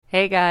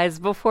Hey guys,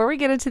 before we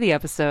get into the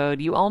episode,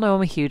 you all know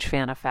I'm a huge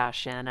fan of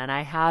fashion, and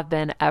I have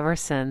been ever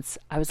since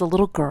I was a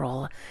little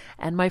girl.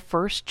 And my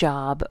first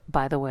job,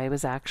 by the way,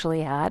 was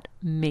actually at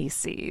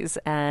Macy's.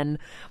 And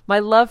my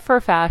love for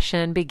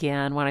fashion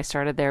began when I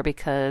started there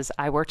because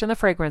I worked in the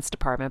fragrance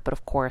department, but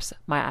of course,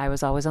 my eye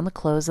was always on the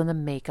clothes and the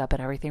makeup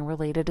and everything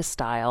related to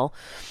style.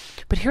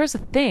 But here's the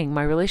thing,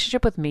 my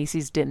relationship with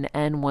Macy's didn't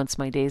end once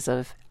my days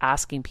of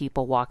asking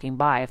people walking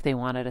by if they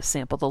wanted to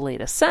sample the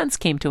latest scents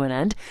came to an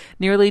end.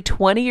 Nearly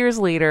 20 years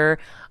later,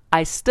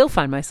 I still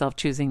find myself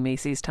choosing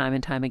Macy's time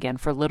and time again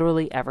for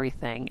literally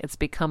everything. It's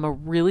become a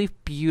really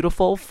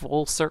beautiful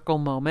full circle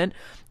moment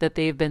that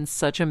they've been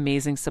such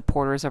amazing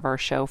supporters of our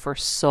show for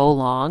so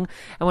long.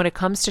 And when it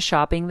comes to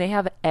shopping, they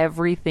have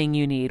everything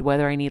you need,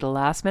 whether I need a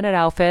last minute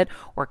outfit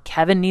or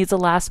Kevin needs a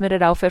last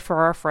minute outfit for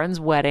our friend's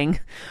wedding.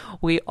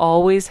 We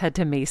always head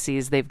to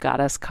Macy's. They've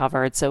got us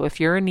covered. So if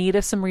you're in need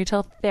of some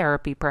retail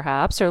therapy,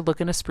 perhaps, or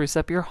looking to spruce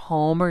up your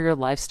home or your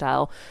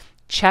lifestyle,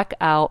 check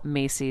out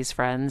Macy's,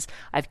 friends.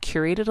 I've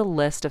curated a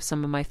list of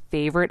some of my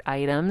favorite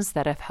items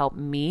that have helped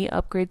me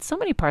upgrade so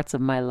many parts of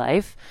my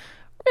life.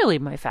 Really,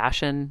 my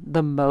fashion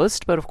the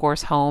most, but of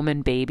course, home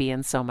and baby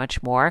and so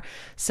much more.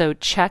 So,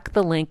 check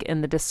the link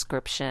in the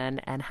description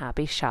and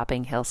happy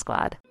shopping, Hill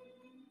Squad.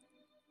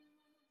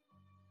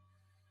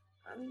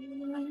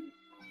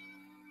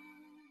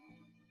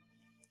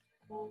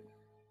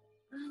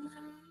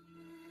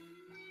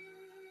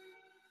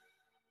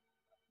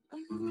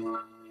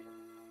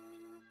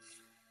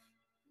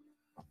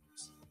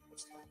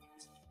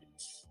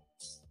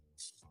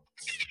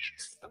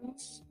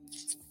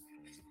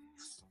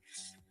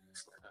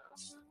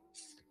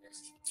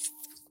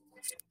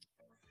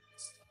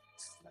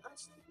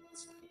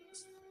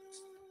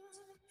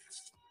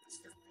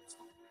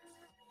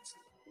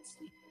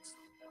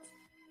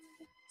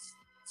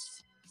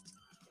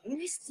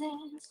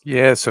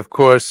 Yes, of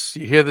course.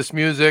 You hear this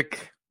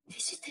music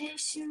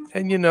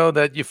and you know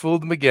that you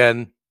fooled them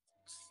again.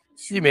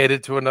 You made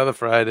it to another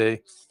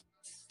Friday.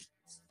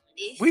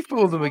 We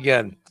fooled them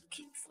again.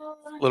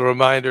 Little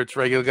reminder, it's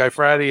Regular Guy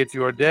Friday. It's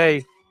your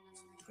day.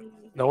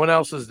 No one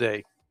else's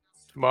day.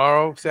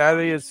 Tomorrow,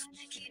 Saturday is,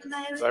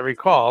 as I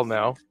recall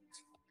now,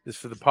 is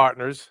for the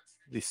partners.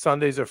 The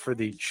Sundays are for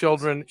the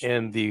children,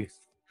 and the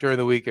during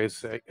the week,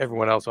 as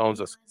everyone else owns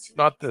us.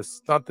 Not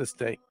this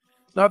day.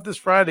 Not this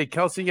Friday.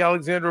 Kelsey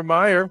Alexandra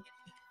Meyer.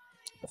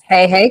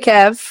 Hey, hey,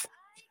 Kev.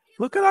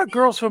 Look at our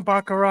girls from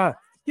Baccarat.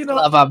 You know,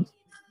 Love them.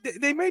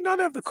 they may not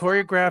have the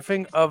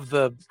choreographing of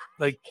the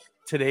like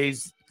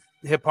today's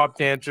hip hop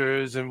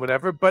dancers and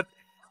whatever, but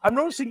I'm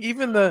noticing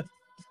even the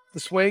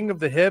swaying of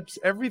the hips,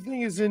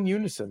 everything is in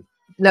unison.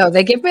 No,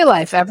 they give me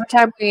life. Every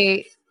time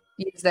we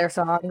use their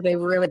song, they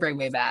really bring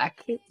me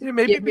back.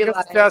 Maybe Give me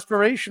because it's life.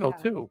 aspirational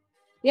Yeah. too.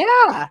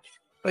 Yeah.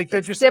 Like they're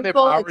It's just in their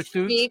simple, power it's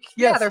suits. chic.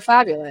 Yes. Yeah, they're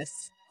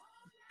fabulous.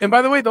 And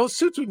by the way, those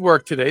suits would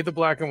work today, the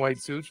black and white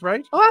suits,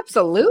 right? Oh,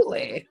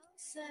 absolutely.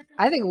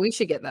 I think we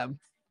should get them.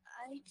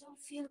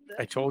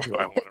 I told you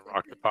I want to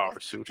rock the power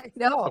suit. I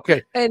know.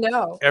 Okay. I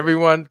know.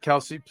 Everyone,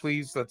 Kelsey,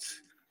 please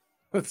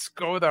let's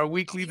go with our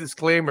weekly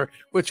disclaimer,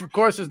 which of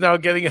course is now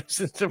getting us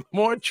into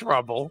more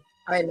trouble.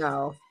 I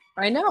know.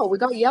 We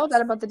got yelled at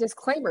about the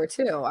disclaimer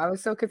too. I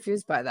was so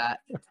confused by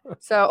that.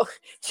 So,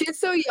 just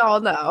so y'all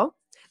know,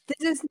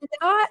 this is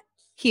not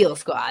Heal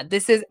Squad.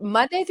 This is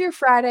Monday through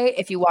Friday.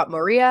 If you want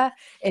Maria,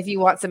 if you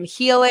want some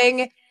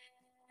healing,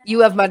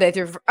 you have Monday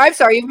through. I'm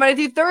sorry, you have Monday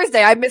through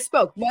Thursday. I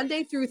misspoke.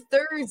 Monday through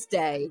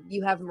Thursday,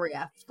 you have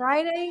Maria.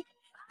 Friday,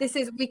 this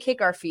is we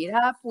kick our feet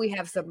up. We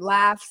have some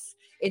laughs.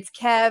 It's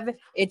Kev.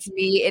 It's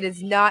me. It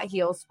is not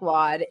Heal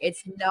Squad.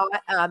 It's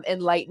not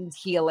enlightened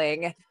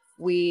healing.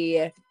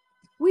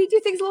 We do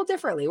things a little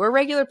differently. We're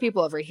regular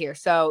people over here.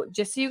 So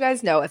just so you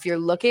guys know, if you're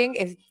looking,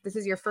 if this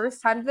is your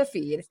first time to the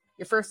feed,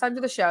 your first time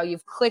to the show,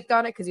 you've clicked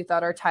on it because you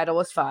thought our title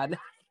was fun.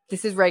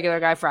 This is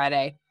Regular Guy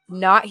Friday,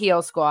 not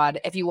Heal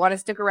Squad. If you want to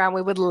stick around,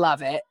 we would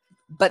love it.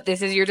 But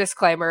this is your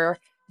disclaimer.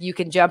 You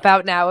can jump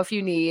out now if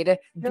you need.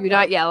 Do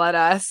not yell at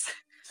us.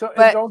 So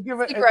But don't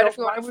give it. stick around if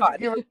you Why want would fun. you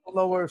give it a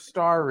lower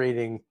star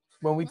rating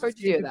when we Why'd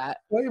you do that?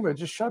 disclaimer?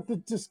 Just shut the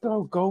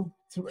go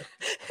to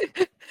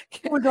it.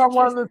 We got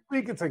one this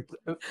week. It's like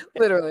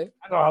Literally.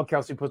 I don't know how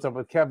Kelsey puts up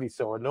with Kev. He's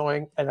so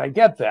annoying, and I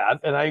get that,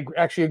 and I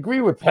actually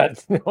agree with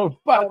that. But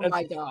Oh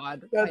my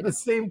God. at the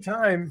same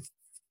time,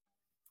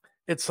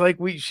 it's like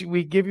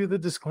we give you the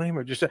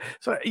disclaimer just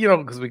so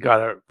because we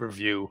got a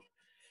review,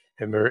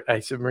 and I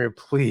said, Maria,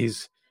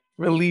 please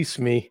release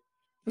me.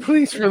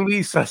 Please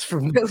release us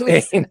from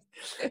the pain.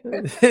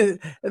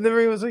 And then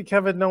Maria was like,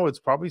 Kevin, no, it's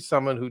probably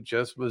someone who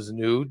just was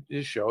new to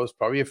his show. It's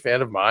probably a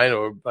fan of mine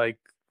or like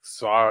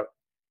saw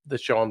the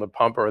show on the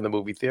pump or in the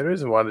movie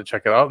theaters and wanted to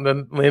check it out and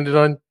then landed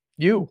on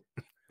you.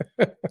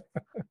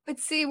 But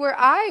see, where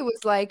I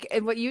was like,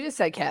 and what you just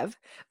said, Kev,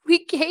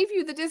 we gave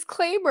you the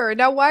disclaimer.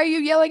 Now, why are you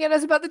yelling at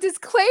us about the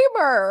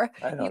disclaimer?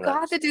 You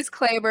got the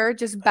disclaimer.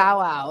 Just bow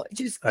out.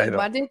 Just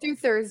Monday through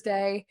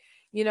Thursday.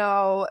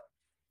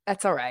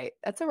 That's all right.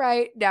 That's all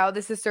right. Now,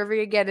 this is serving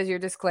again as your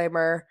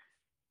disclaimer.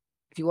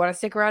 If you want to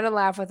stick around and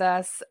laugh with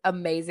us,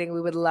 amazing.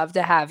 We would love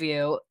to have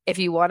you. If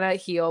you want to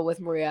heal with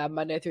Maria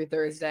Monday through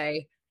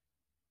Thursday,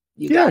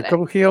 you got it.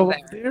 Go heal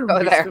there.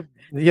 Go there.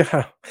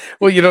 Yeah.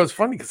 Well, it's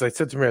funny because I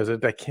said to Maria, I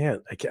said, I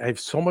can't. I have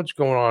so much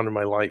going on in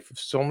my life,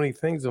 so many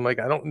things. I'm like,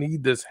 I don't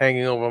need this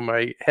hanging over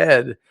my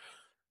head,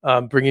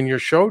 bringing your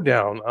show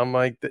down. I'm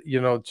like,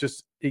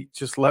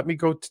 just let me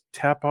go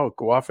tap out,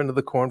 go off into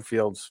the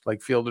cornfields,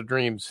 like Field of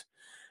Dreams.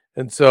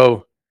 And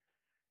so,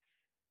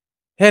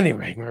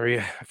 anyway,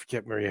 Maria, I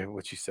forget Maria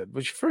what she said.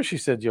 But first she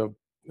said,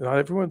 not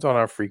everyone's on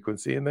our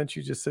frequency. And then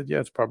she just said, yeah,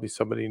 it's probably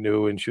somebody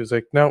new. And she was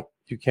like, no,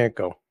 you can't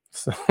go.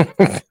 So,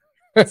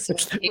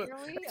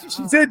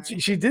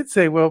 she did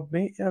say, well,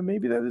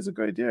 maybe that is a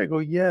good idea. I go,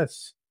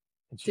 yes.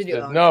 And she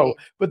said, no.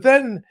 But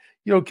then,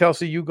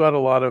 Kelsey, you got a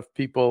lot of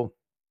people.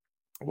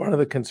 One of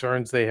the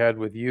concerns they had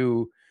with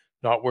you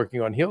not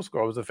working on Heel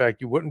Squad was the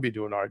fact you wouldn't be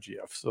doing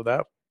RGF. So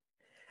that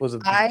was a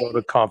vote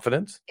of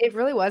confidence. It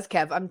really was,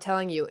 Kev. I'm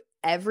telling you,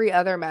 every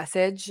other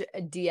message,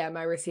 DM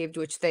I received,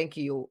 which thank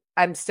you.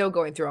 I'm still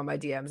going through all my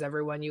DMs,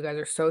 everyone. You guys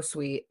are so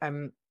sweet.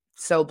 I'm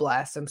so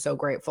blessed. I'm so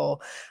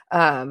grateful.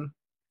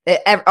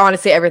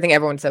 Honestly, everything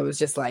everyone said was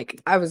just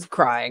like, I was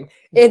crying.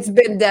 It's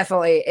been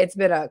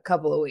a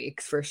couple of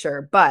weeks for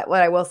sure. But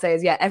what I will say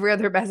is, yeah, every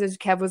other message,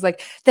 Kev was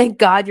like, thank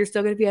God you're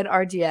still going to be on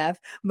RGF.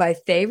 My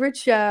favorite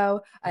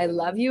show. I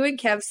love you and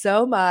Kev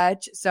so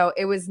much. So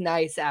it was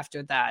nice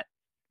after that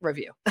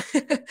review.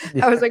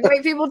 I was like,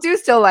 wait, people do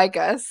still like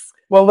us.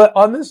 Well,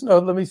 on this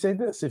note, let me say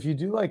this. If you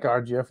do like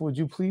RGF, would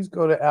you please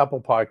go to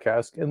Apple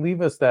Podcast and leave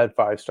us that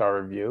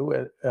 5-star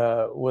review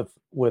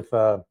with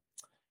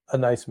a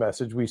nice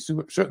message. We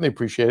certainly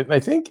appreciate it.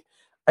 And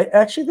I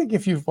actually think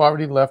if you've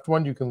already left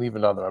one, you can leave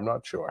another. I'm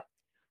not sure.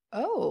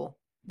 Oh,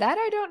 that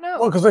I don't know.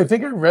 Well, because I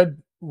think I read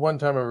one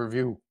time a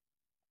review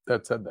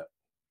that said that.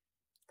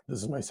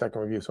 This is my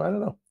second review, so I don't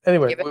know.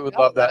 Anyway, we would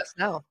love that.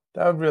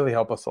 That would really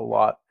help us a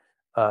lot.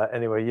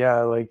 Anyway, yeah,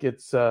 like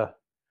it's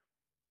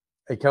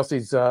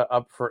Kelsey's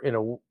up for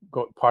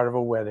part of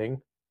a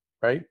wedding,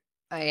 right?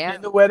 I am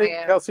in the wedding,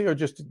 Kelsey, or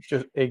just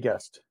a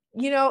guest.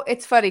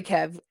 It's funny,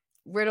 Kev.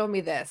 Riddle me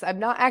this. I'm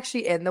not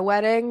actually in the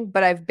wedding,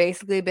 but I've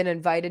basically been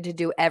invited to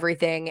do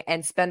everything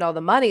and spend all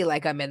the money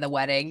like I'm in the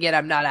wedding, yet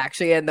I'm not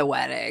actually in the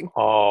wedding.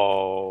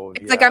 Oh,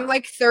 it's like I'm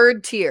like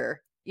third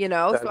tier,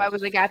 so I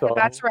was like at the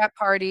bachelorette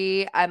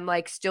party. I'm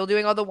like still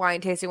doing all the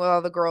wine tasting with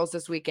all the girls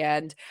this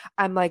weekend.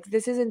 I'm like,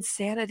 this is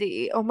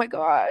insanity. Oh my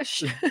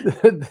gosh.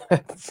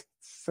 That's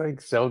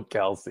like so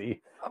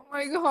Kelsey. Oh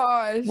my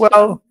gosh. Well,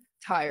 I'm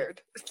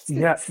tired.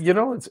 Yeah,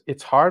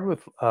 it's hard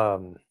with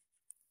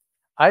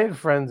I had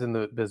friends in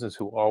the business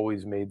who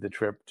always made the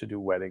trip to do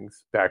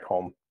weddings back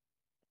home.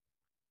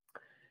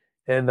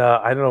 And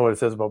I don't know what it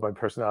says about my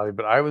personality,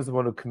 but I was the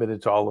one who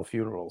committed to all the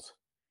funerals.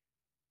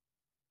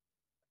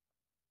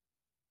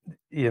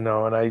 And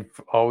I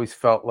always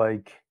felt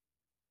like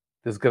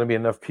there's going to be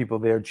enough people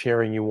there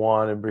cheering you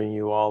on and bringing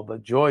you all the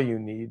joy you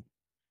need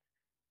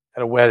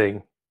at a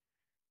wedding.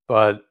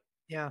 But,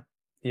 yeah,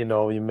 you're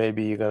going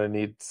to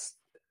need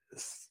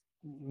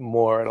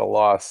more at a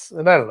loss.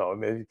 And I don't know,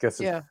 maybe I guess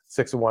it's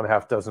 6 of one,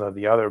 half dozen of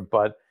the other.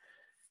 But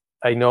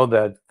I know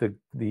that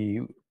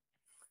the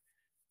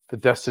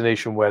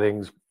destination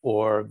weddings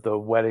or the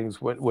weddings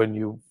when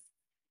you,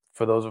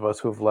 for those of us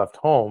who have left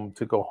home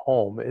to go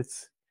home,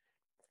 it's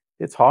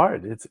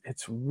hard.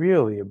 It's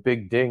really a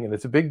big ding, and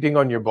it's a big ding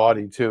on your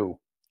body too.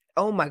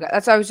 Oh my God.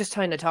 That's why I was just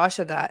telling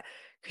Natasha that,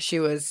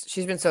 because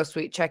she's been so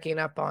sweet checking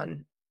up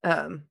on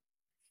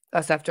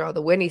us after all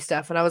the Winnie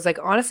stuff. And I was like,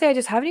 honestly, I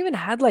just haven't even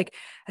had like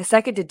a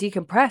second to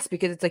decompress,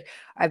 because it's like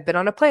I've been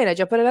on a plane, I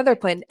jump on another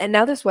plane, and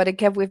now this wedding,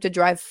 Kev, we have to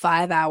drive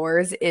 5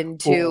 hours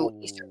into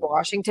Eastern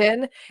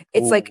Washington.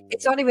 It's like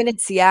it's not even in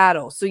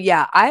Seattle. So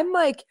yeah, I'm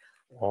like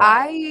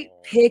I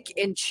pick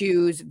and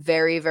choose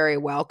very, very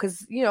well,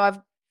 because I've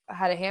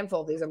had a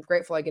handful of these. I'm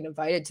grateful I get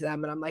invited to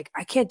them, and I'm like,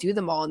 I can't do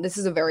them all. And this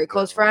is a very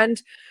close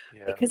friend,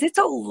 because it's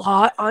a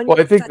lot on.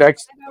 Well, I think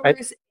next 5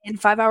 hours in,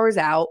 5 hours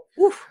out.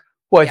 Oof.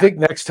 Well, I think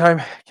next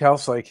time,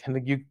 Kels, I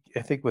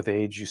think with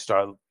age,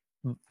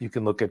 you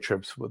can look at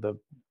trips with a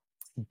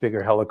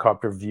bigger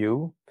helicopter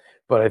view.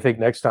 But I think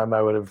next time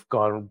I would have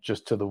gone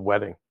just to the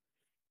wedding,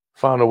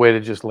 found a way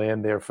to just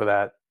land there for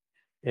that.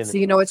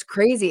 So it's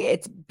crazy.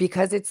 It's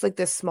because it's like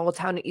this small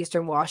town in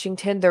Eastern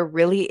Washington. There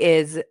really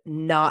is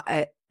not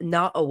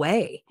a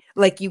way.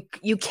 Like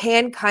you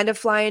can kind of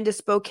fly into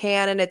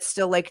Spokane, and it's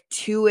still like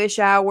 2-ish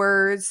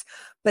hours,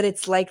 but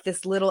it's like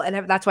this little,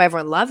 and that's why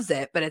everyone loves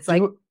it. But it's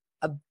like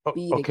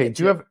okay.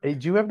 Do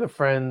you have the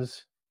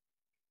friends?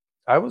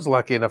 I was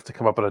lucky enough to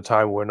come up at a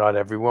time where not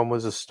everyone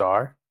was a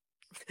star.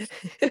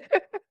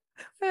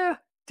 Yeah.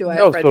 Do I?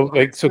 No,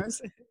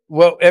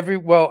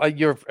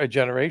 you're a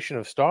generation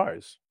of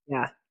stars.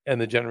 Yeah. And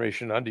the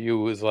generation under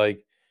you is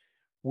like,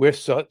 we're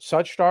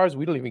such stars,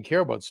 we don't even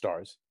care about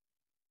stars.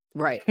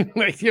 Right.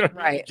 Like,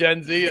 right.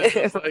 Gen Z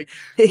is like,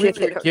 we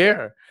don't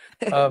care.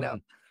 No.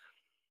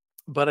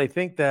 But I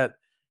think that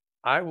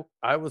I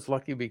was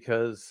lucky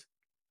because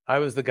I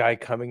was the guy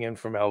coming in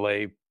from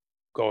LA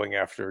going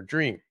after a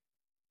dream.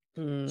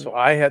 So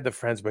I had the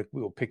friends, but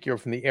we will pick you up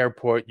from the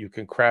airport. You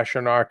can crash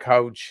on our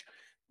couch.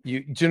 Do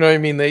you know what I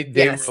mean? They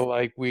Yes. were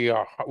like, we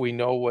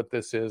know what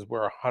this is.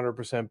 We're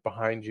 100%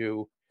 behind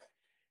you,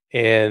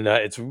 and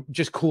it's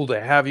just cool to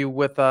have you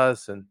with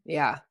us. And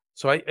Yeah.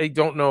 so I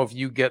don't know if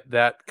you get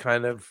that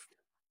kind of.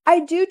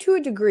 I do to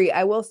a degree.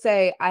 I will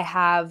say I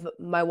have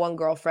my one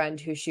girlfriend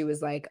who she was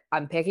like,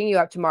 I'm picking you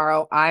up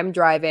tomorrow. I'm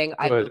driving.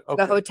 I Good, booked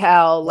the okay.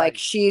 hotel. Like Right.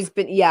 she's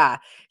been, yeah.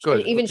 Good,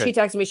 And even she okay.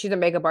 texted me, she's a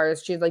makeup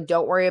artist. She's like,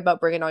 don't worry about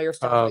bringing all your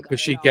stuff. Oh, Like, because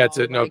I she gets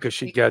know, it. No, like, because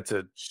she gets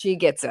it. she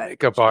gets it.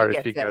 Makeup She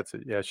artist, she gets it. gets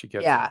it. Yeah, she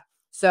gets it. Yeah.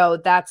 So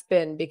that's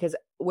been because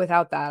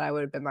without that, I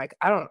would have been like,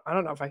 I don't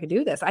know if I could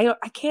do this. I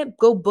can't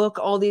go book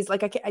all these.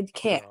 Like I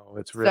can't. No,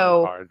 it's really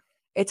So hard.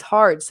 it's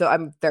hard. So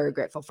I'm very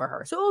grateful for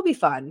her. So it'll be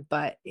fun.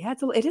 But yeah,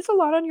 it is a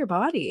lot on your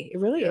body. It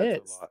really Yeah, is.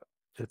 it's a lot.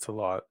 It's a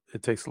lot.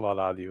 It takes a lot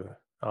out of you.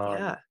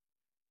 Yeah.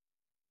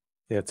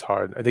 Yeah, it's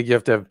hard. I think you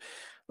have to have.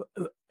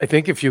 I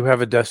think if you have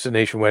a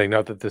destination wedding,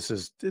 not that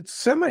it's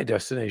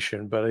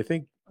semi-destination, but I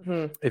think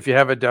Mhm. if you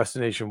have a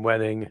destination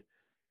wedding,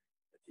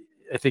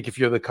 I think if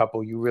you're the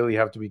couple, you really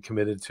have to be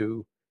committed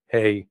to,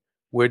 hey,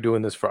 we're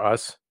doing this for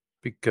us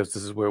because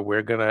this is where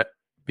we're gonna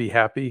be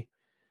happy.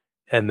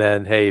 And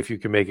then, hey, if you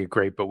can make it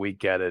great, but we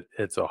get it,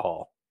 it's a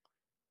haul.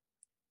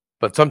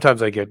 But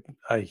sometimes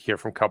I hear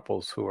from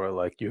couples who are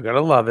like, "You're gonna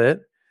love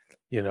it."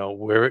 You know,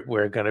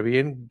 we're gonna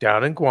be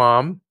down in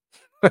Guam.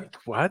 Like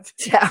what?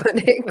 Down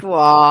in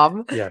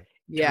Guam. Yeah,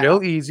 Yeah.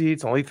 real easy.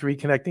 It's only 3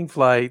 connecting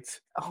flights.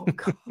 Oh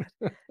God.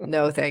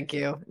 No, thank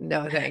you.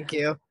 No, thank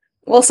you.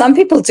 Well, some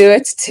people do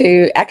it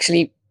to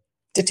actually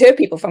deter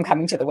people from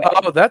coming to the wedding.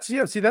 Oh, that's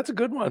see, that's a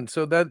good one.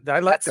 So that I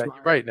like That's that. smart.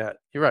 You're right, Nat.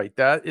 You're right.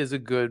 That is a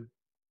good.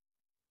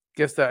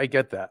 Guess that I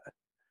get that.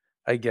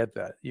 I get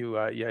that. You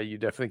you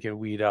definitely can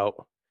weed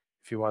out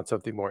if you want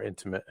something more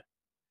intimate.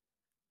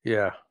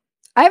 Yeah.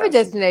 I have a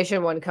Absolutely.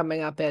 destination one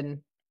coming up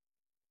in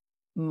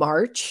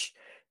March,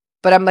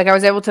 but I'm like, I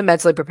was able to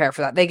mentally prepare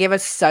for that. They gave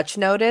us such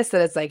notice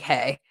that it's like,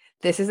 hey,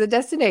 this is a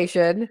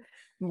destination.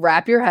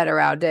 Wrap your head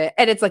around it.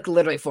 And it's like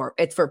literally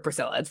it's for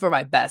Priscilla. It's for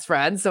my best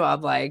friend. So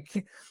I'm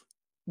like,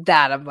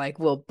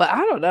 well, but I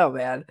don't know,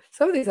 man.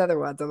 Some of these other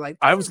ones, I'm like,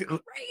 I was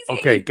crazy.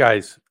 okay,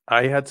 guys.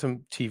 I had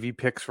some TV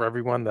picks for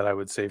everyone that I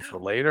would save for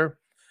later,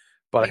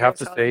 but I have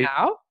to say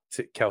now.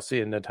 to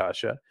Kelsey and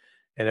Natasha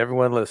and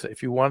everyone listen,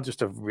 if you want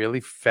just a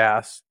really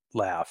fast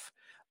laugh,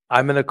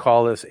 I'm going to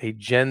call this a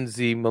Gen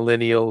Z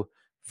millennial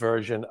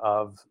version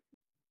of.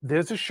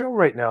 There's a show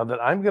right now that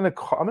I'm going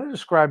to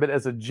describe it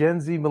as a Gen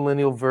Z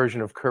millennial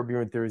version of Curb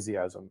Your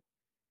Enthusiasm,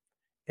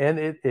 and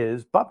it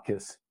is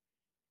Bupkis.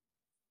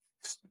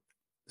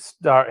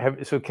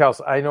 So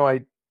Kels, I know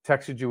I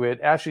texted you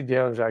it. Ashley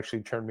Daniels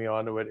actually turned me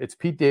on to it. It's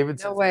Pete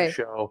Davidson's new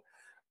show.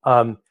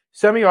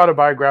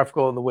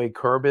 Semi-autobiographical in the way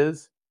Curb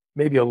is,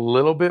 maybe a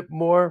little bit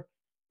more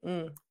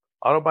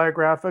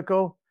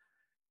autobiographical,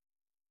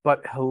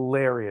 but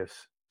hilarious.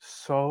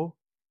 So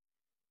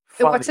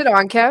funny. What's it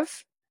on,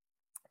 Kev?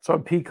 It's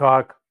on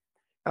Peacock.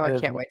 Oh, I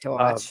can't wait to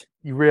watch.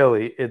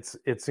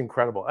 It's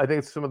incredible. I think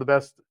it's some of the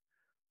best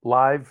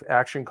live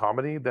action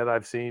comedy that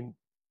I've seen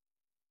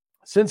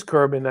since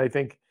Curb, and I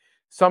think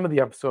some of the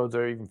episodes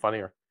are even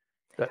funnier.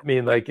 I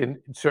mean, like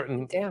in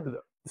certain,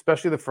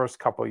 especially the first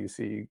couple you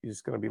see, you're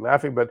just going to be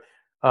laughing. But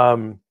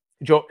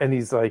Joe, and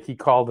he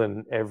called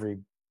in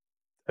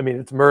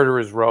it's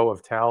murderer's row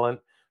of talent,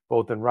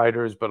 both in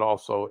writers, but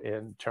also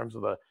in terms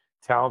of the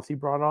talents he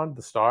brought on,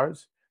 the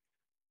stars.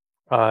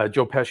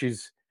 Joe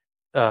Pesci's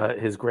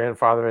his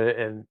grandfather,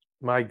 and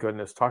my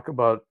goodness, talk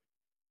about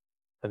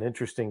an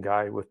interesting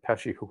guy with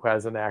Pesci who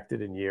hasn't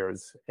acted in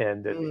years,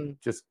 and he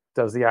just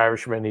does The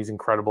Irishman. He's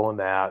incredible in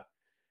that.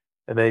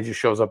 And then he just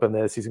shows up in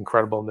this. He's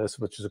incredible in this,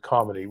 which is a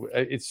comedy.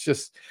 It's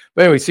just,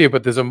 but anyway, see it.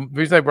 But the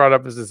reason I brought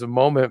up is there's a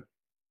moment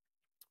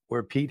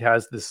where Pete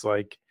has this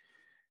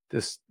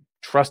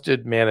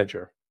trusted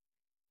manager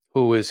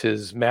who is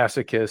his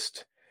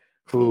masochist,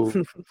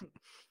 who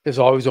is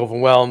always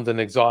overwhelmed and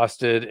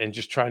exhausted and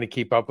just trying to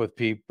keep up with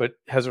Pete, but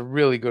has a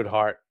really good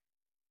heart.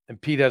 And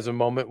Pete has a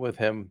moment with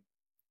him.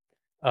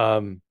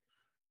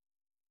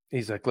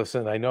 He's like,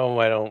 listen, I know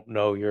I don't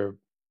know your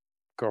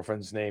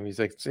girlfriend's name. He's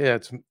like, yeah,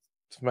 it's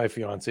my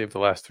fiance of the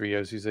last 3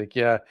 years. He's like,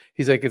 yeah.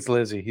 He's like, it's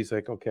Lizzie. He's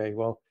like, okay,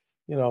 well,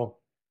 he's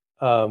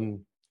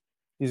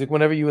like,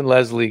 whenever you and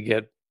Leslie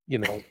get,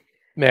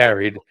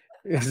 married,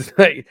 he's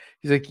like,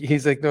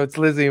 no, it's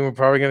Lizzie, and we're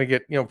probably gonna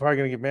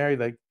get married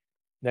like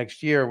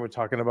next year. We're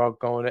talking about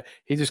going.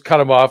 He just cut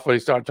him off when he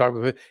started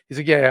talking with him. He's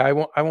like, yeah,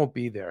 I won't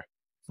be there,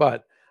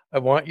 but I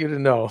want you to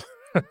know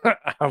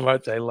how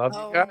much I love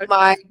you guys. Oh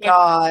my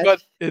God.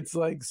 But it's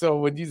like, so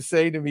when you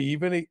say to me,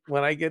 even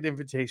when I get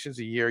invitations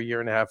a year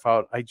and a half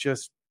out,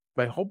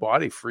 my whole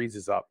body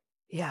freezes up.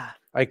 Yeah.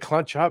 I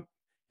clench up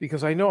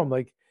because I know I'm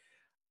like,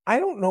 I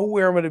don't know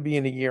where I'm going to be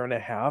in a year and a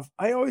half.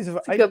 I always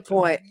have a good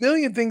point. A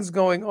million things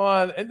going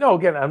on. And no,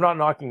 again, I'm not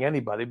knocking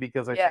anybody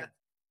because I think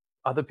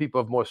other people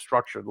have more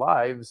structured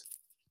lives.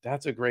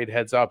 That's a great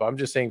heads up. I'm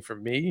just saying for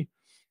me,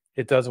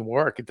 it doesn't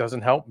work. It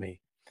doesn't help me.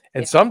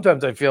 And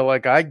sometimes I feel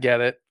like I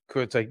get it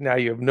because it's like, now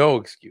you have no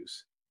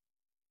excuse.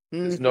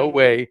 There's no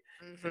way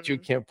that you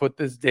Mhm. can't put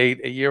this date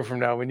a year from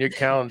now in your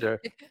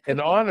calendar and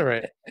honor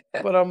it.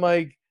 But I'm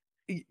like,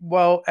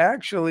 well,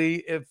 actually,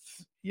 if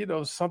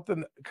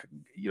something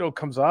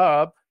comes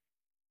up,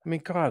 I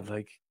mean, God,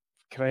 like,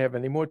 can I have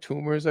any more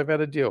tumors I've had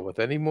to deal with?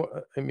 Any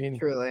more? I mean,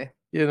 Truly.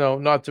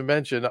 not to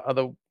mention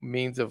other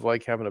means of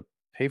like having to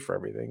pay for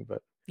everything,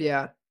 but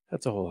Yeah.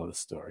 that's a whole other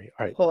story.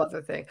 All right. Whole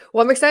other thing.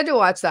 Well, I'm excited to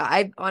watch that.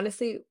 I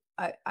honestly,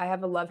 I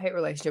have a love-hate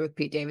relationship with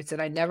Pete Davidson.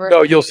 I never.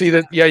 No, you'll see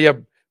that. Yeah.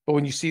 But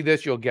when you see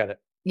this, you'll get it.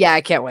 Yeah,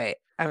 I can't wait.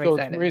 I'm So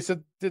excited.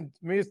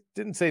 Maria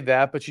didn't say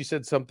that, but she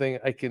said something.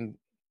 I can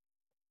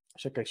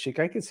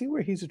see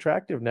where he's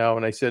attractive now.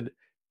 And I said,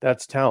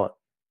 that's talent.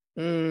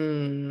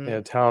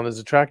 Mm. Talent is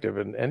attractive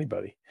in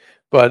anybody.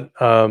 But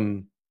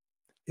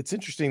it's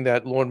interesting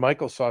that Lorne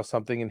Michaels saw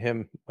something in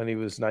him when he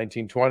was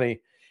 19,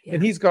 20. Yeah.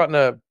 And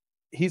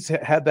he's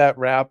had that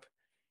rap,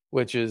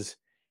 which is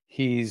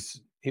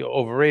he's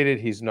overrated.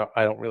 He's not,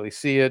 I don't really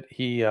see it.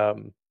 He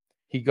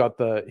got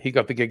the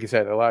gig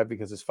Saturday Night Live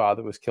because his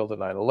father was killed at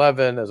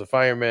 9/11 as a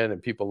fireman,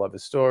 and people love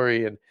his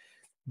story.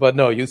 But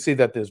no, you see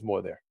that there's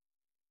more there.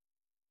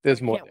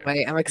 There's more there.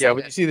 Wait, I'm Yeah, excited.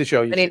 when you see the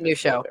show, you I see need a new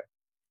there's more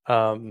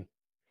show. there.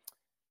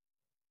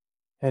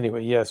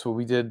 Anyway, yeah, so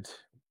we did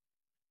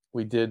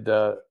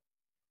I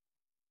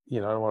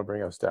don't want to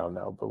bring us down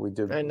now, but we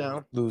did I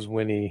know. lose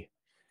Winnie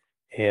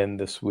and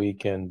this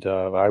week, and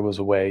I was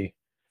away,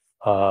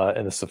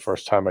 and it's the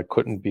first time I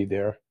couldn't be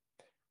there,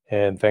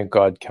 and thank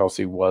God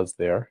Kelsey was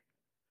there.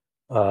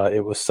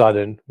 It was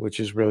sudden, which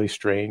is really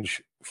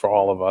strange for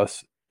all of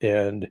us,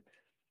 and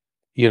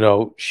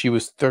she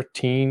was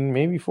 13,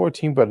 maybe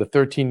 14, but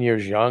 13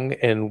 years young,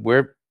 and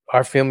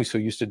our family's so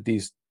used to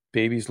these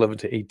babies living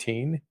to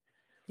 18.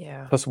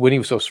 Yeah. Plus, Winnie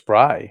was so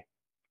spry.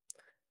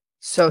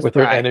 So with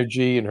spry. her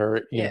energy and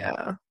her,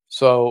 Yeah.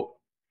 So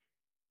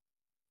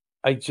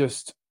I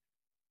just,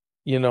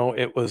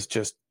 it was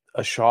just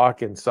a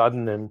shock and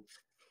sudden. And,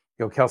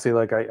 Kelsey,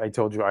 like I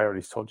told you, I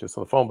already told you this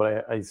on the phone,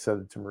 but I said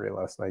it to Maria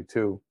last night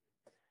too.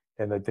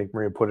 And I think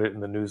Maria put it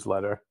in the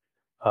newsletter.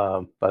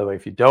 By the way,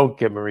 if you don't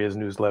get Maria's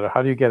newsletter,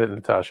 how do you get it,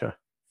 Natasha?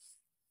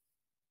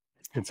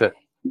 It's it.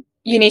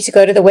 You need to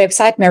go to the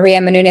website,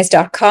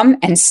 mariamenunez.com,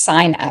 and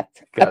sign up.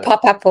 A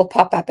pop-up will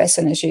pop up as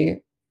soon as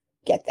you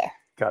get there.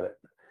 Got it.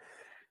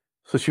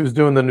 So she was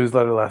doing the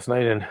newsletter last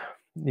night, and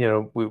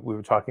we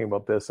were talking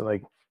about this, and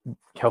like,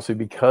 Kelsey,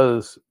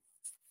 because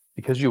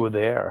you were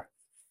there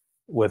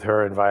with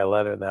her and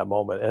Violetta in that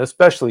moment, and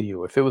especially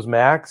you. If it was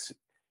Max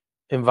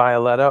and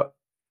Violetta,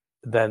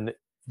 then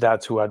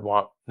that's who I'd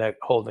want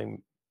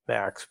holding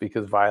Max,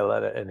 because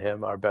Violetta and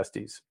him are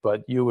besties.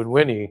 But you and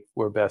Winnie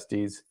were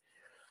besties,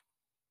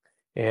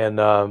 and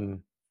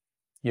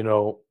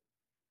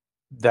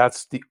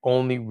that's the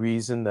only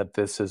reason that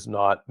this has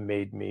not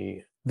made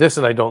me this.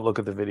 And I don't look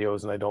at the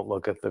videos and I don't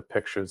look at the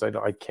pictures. I'm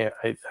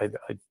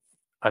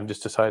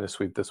just deciding to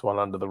sweep this one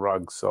under the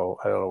rug. So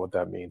I don't know what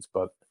that means,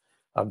 but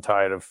I'm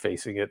tired of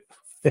facing it.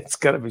 It's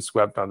got to be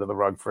swept under the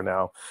rug for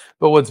now.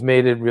 But what's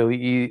made it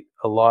really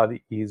a lot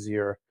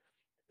easier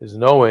is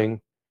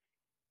knowing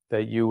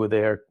that you were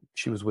there.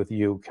 She was with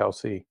you,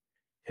 Kelsey,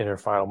 in her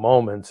final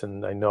moments.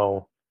 And I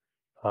know,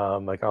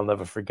 like, I'll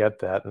never forget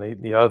that.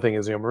 And the other thing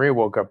is, Maria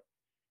woke up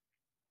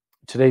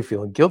today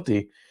feeling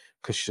guilty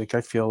because she's like,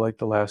 I feel like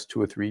the last 2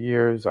 or 3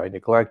 years I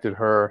neglected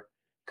her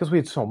because we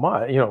had so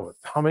much,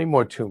 how many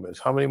more tumors,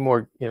 how many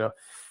more,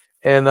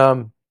 and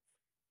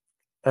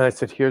I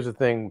said, here's the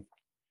thing,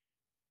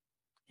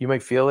 you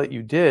might feel it,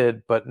 you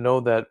did, but know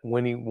that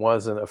Winnie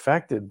wasn't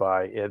affected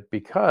by it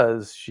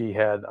because she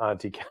had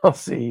Auntie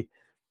Kelsey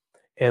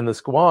and the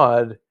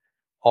squad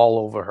all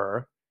over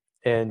her,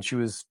 and she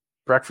was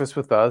breakfast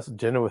with us,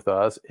 dinner with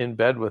us, in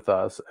bed with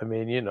us. I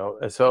mean,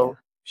 so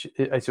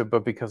I said,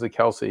 but because of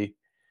Kelsey,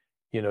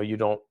 you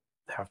don't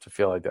have to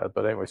feel like that.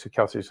 But anyway, so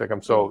Kelsey's like,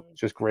 I'm so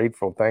just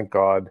grateful. Thank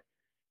God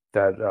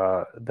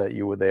that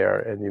you were there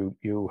and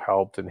you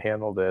helped and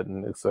handled it.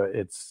 And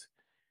it's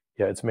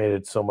made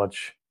it so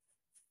much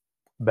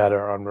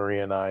better on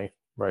Maria and I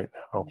right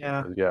now.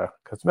 Yeah.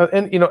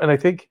 And I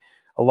think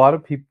a lot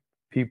of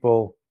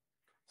people,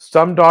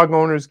 some dog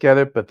owners get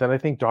it, but then I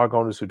think dog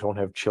owners who don't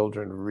have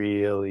children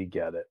really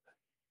get it.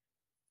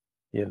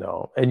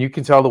 And you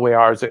can tell the way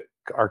ours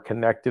are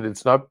connected.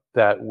 It's not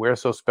that we're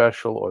so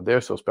special or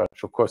they're so special.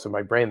 Of course, in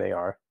my brain they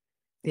are.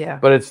 Yeah.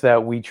 But it's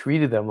that we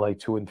treated them like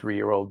 2 and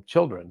 3-year-old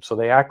children, so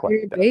they act like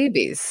that.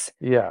 Babies.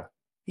 Yeah.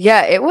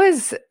 Yeah, it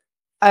was.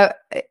 I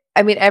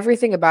mean,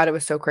 everything about it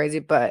was so crazy.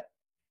 But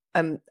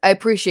I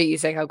appreciate you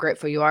saying how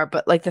grateful you are.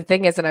 But like the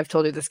thing is, and I've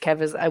told you this,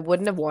 Kev, is I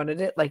wouldn't have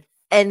wanted it like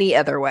any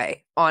other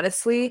way.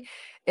 Honestly,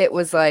 it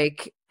was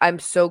like I'm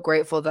so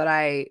grateful that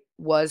I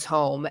was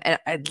home and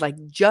I'd like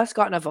just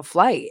gotten off a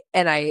flight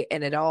and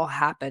it all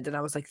happened, and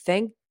I was like,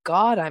 thank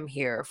God I'm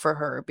here for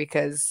her,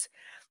 because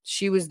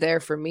she was there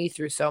for me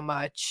through so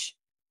much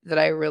that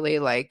I really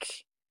was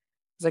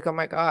like, oh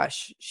my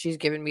gosh, she's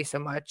given me so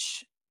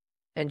much,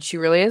 and she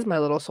really is my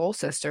little soul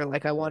sister.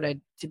 Like, I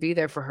wanted to be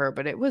there for her,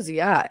 but it was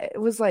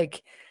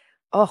like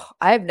Oh,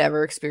 I've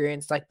never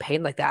experienced like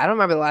pain like that. I don't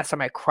remember the last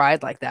time I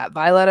cried like that.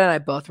 Violetta and I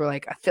both were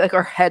like, I feel like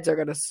our heads are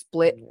gonna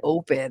split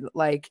open.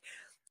 Like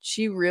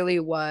she really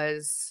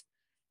was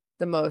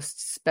the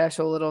most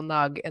special little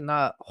nug in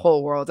the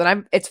whole world.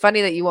 And it's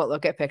funny that you won't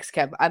look at pics,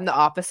 Kev. I'm the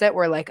opposite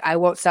where like I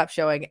won't stop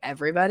showing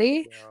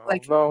everybody.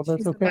 Like No, that's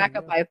she's the okay. back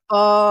of my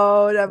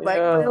phone. I'm like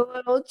my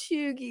little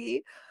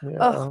chuggy. Yeah.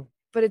 Oh,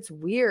 but it's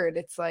weird.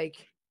 It's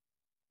like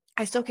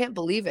I still can't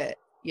believe it,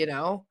 you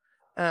know?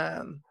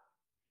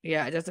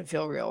 Yeah, it doesn't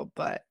feel real,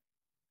 but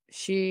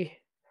she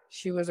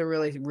was a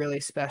really, really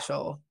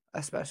special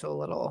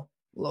little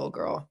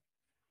girl.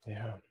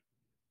 Yeah.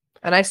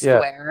 And I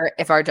swear,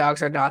 if our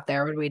dogs are not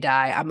there when we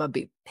die, I'm gonna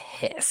be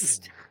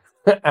pissed.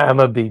 I'm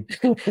gonna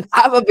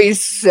be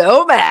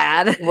so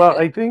mad. Well,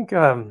 I think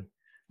it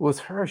was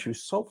her. She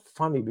was so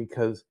funny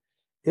because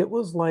it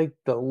was like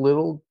the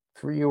little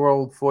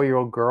 3-year-old,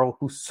 4-year-old girl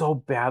who so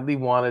badly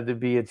wanted to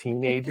be a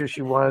teenager.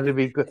 She wanted to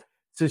be good.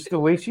 Just the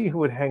way she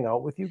would hang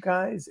out with you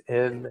guys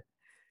and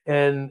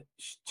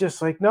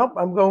just like, nope,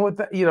 I'm going with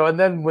that. And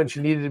then when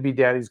she needed to be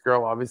daddy's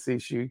girl, obviously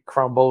she'd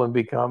crumble and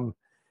become,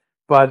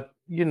 but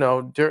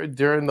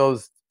during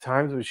those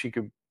times when she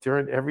could,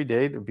 during every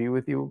day to be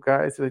with you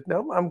guys, like,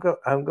 no, I'm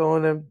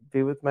going to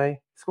be with my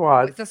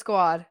squad. With the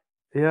squad.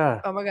 Yeah.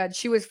 Oh my God.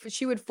 She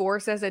would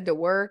force us into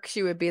work.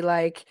 She would be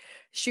like,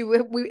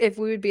 if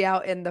we would be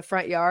out in the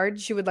front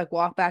yard, she would like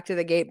walk back to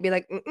the gate and be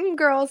like,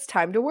 girls,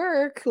 time to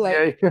work.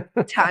 Like,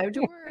 time to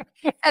work.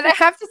 And I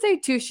have to say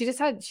too, she did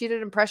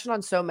an impression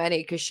on so many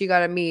because she got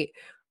to meet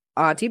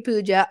Auntie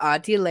Pooja,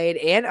 Auntie Lade,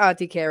 and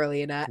Auntie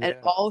Carolina, and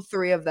all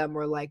three of them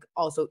were like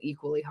also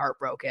equally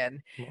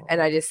heartbroken. And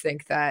I just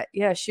think that,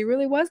 she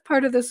really was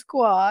part of the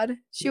squad.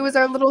 She was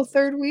our little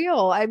third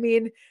wheel. I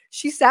mean,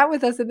 she sat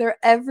with us in there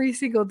every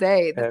single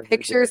day. The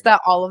pictures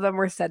that all of them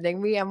were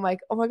sending me, I'm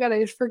like, oh my God,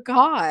 I just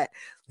forgot.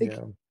 Like,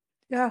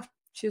 yeah,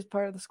 she was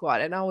part of the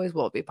squad and always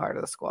will be part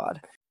of the squad.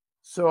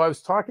 So I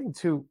was talking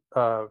to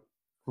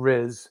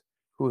Riz,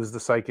 who is the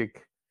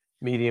psychic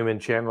medium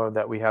and channeler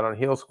that we had on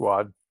Heal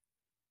Squad,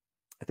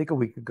 I think a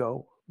week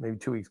ago, maybe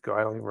 2 weeks ago.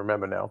 I don't even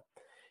remember now.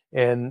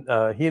 And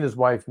he and his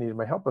wife needed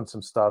my help on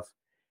some stuff.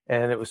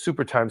 And it was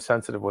super time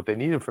sensitive what they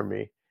needed from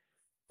me.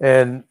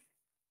 And,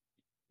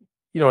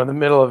 in the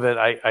middle of it,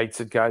 I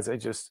said, guys,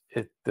 this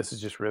is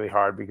just really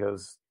hard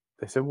because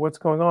they said, what's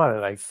going on?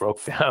 And I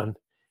broke down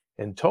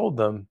and told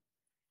them.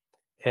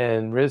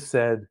 And Riz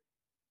said,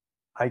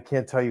 I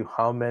can't tell you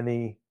how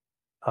many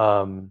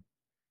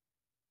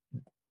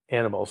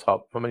animals,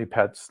 how many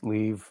pets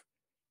leave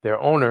their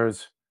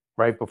owners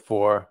right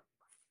before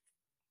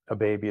a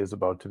baby is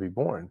about to be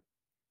born.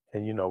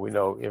 And,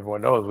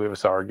 everyone knows we have a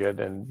surrogate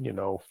and,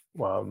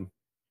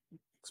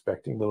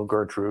 expecting little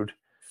Gertrude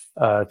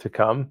to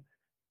come.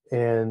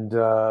 And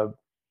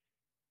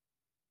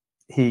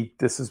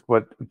this is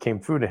what came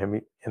through to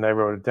him. And I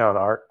wrote it down.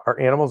 Our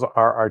animals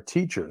are our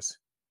teachers.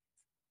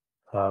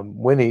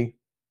 Winnie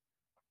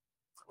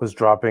was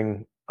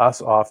dropping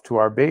us off to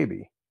our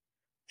baby.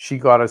 She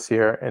got us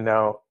here and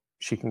now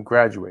she can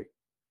graduate.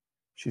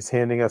 She's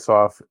handing us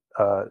off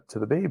to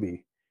the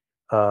baby.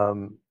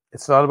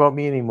 It's not about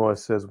me anymore,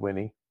 says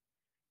Winnie.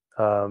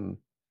 And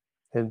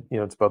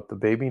it's about the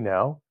baby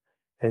now.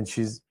 And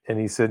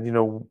he said,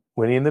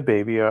 Winnie and the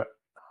baby are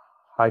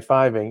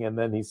high-fiving. And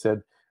then he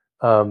said,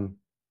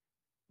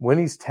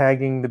 Winnie's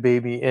tagging the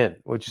baby in,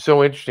 which is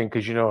so interesting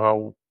because you know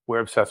how we're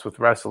obsessed with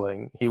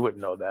wrestling. He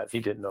wouldn't know that. He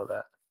didn't know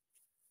that.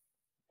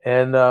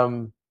 And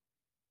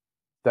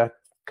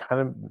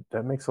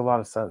that makes a lot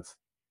of sense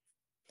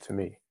to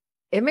me.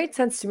 It made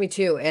sense to me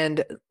too.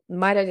 And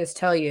might I just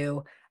tell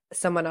you,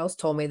 someone else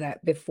told me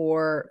that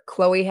before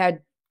Khloe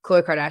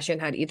Kardashian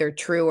had either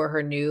True or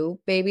her new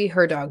baby,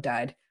 her dog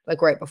died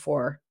like right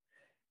before.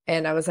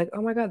 And I was like,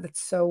 oh my God,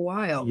 that's so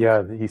wild.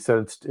 Yeah, he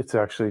said it's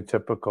actually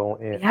typical.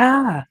 And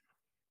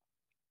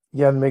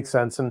yeah, it makes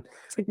sense. And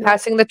it's like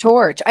passing the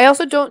torch. I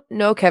also don't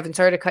know, Kevin,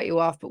 sorry to cut you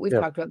off, but we've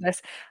talked about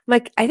this.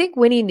 Like, I think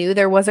Winnie knew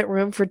there wasn't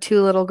room for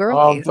two little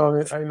girlies.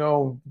 Oh, I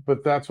know,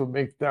 but that's what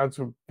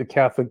the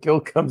Catholic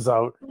guilt comes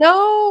out.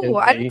 No,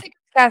 I don't think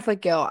it's Catholic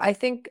guilt. I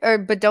think,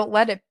 but don't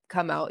let it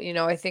come out.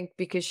 I think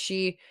because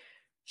she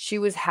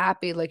was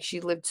happy, like she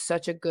lived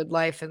such a good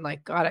life, and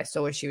like God, I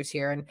so wish she was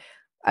here, and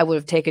I would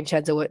have taken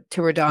Chenza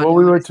to Radon. Well,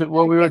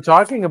 we were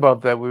talking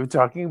about that. We were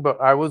talking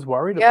about. I was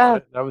worried about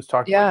it. I was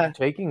talking about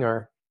taking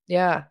her.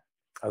 Yeah.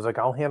 I was like,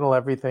 I'll handle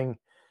everything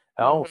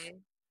else,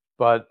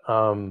 but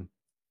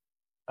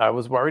I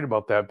was worried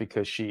about that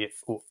because she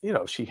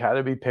had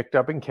to be picked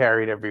up and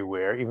carried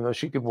everywhere, even though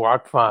she could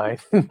walk fine.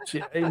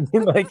 She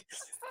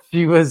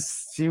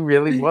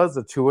really was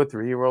a 2 or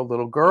 3 year old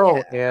little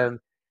girl, and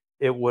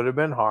it would have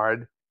been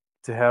hard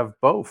to have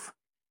both.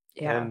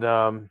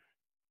 Yeah.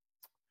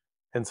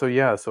 And so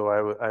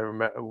I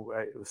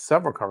remember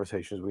several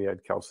conversations we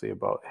had, Kelsey,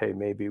 about, hey,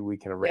 maybe we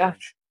can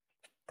arrange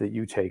that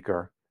you take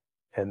her.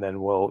 And then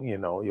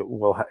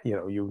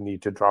you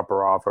need to drop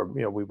her off, or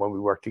when we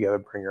work together,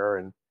 bring her,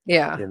 and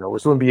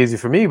which wouldn't be easy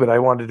for me, but I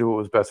wanted to do what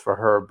was best for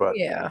her. But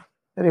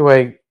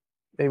anyway,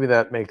 maybe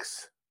that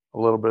makes a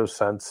little bit of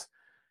sense.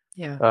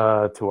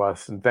 to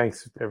us. And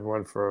thanks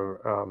everyone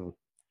for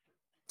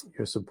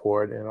your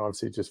support, and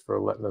obviously just for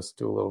letting us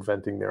do a little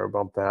venting there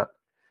about that.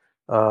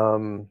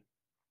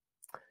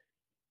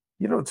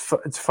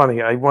 It's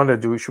funny. I want to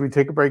do. Should we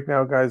take a break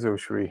now, guys, or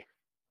should we?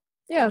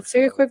 Yeah, let's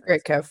take a quick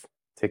break, Kev.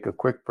 Take a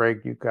quick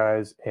break, you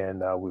guys,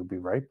 and we'll be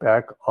right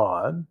back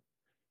on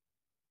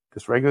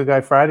this Regular Guy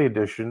Friday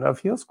edition of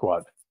Heel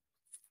Squad.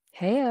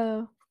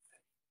 Heyo.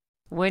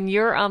 When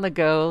you're on the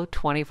go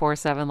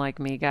 24/7 like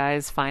me,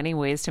 guys, finding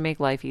ways to make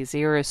life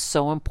easier is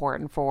so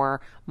important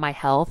for my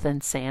health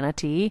and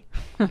sanity.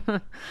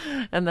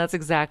 And that's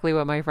exactly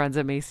what my friends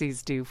at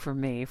Macy's do for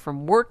me.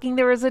 From working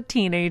there as a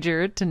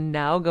teenager to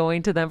now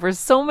going to them for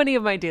so many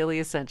of my daily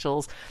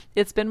essentials,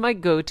 it's been my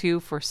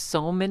go-to for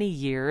so many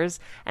years.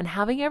 And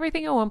having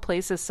everything in one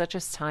place is such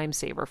a time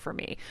saver for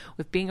me.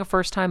 With being a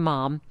first-time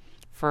mom,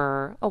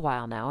 for a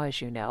while now,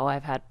 as you know,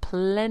 I've had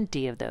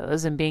plenty of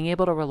those, and being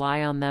able to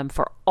rely on them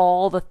for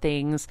all the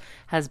things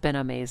has been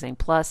amazing.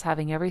 Plus,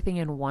 having everything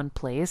in one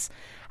place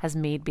has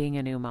made being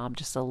a new mom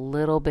just a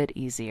little bit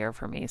easier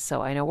for me.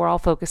 So I know we're all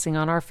focusing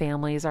on our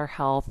families, our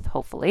health,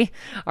 hopefully,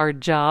 our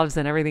jobs,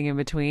 and everything in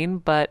between,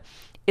 but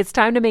it's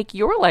time to make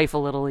your life a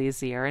little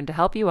easier. And to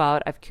help you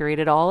out, I've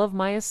curated all of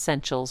my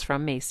essentials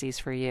from Macy's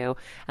for you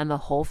and the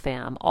whole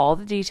fam. All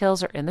the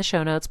details are in the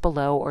show notes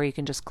below, or you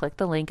can just click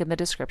the link in the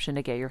description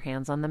to get your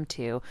hands on them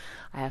too.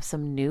 I have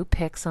some new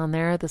picks on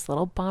there. This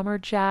little bomber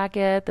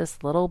jacket,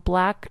 this little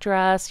black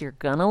dress. You're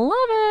gonna love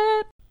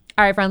it.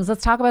 All right, friends,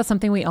 let's talk about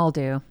something we all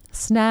do.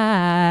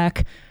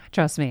 Snack.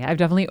 Trust me, I've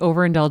definitely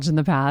overindulged in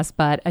the past,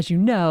 but as you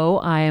know,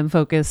 I am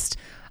focused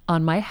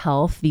on my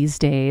health these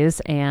days,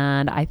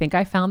 and I think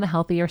I found the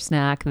healthier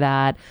snack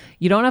that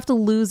you don't have to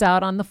lose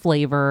out on the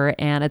flavor,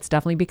 and it's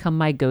definitely become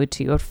my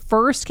go-to. It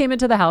first came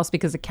into the house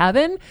because of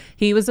Kevin.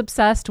 He was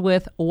obsessed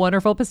with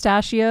Wonderful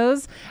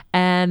Pistachios,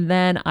 and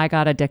then I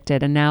got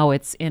addicted, and now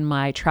it's in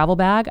my travel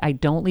bag. I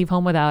don't leave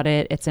home without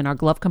it. It's in our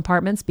glove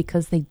compartments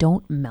because they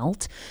don't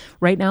melt.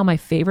 Right now, my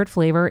favorite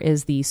flavor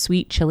is the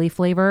sweet chili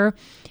flavor.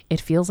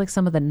 It feels like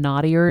some of the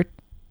naughtier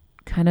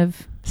kind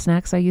of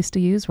snacks I used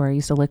to use, where I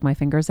used to lick my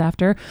fingers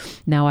after.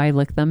 Now I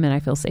lick them and I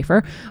feel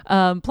safer.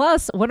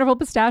 Plus, Wonderful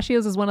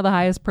Pistachios is one of the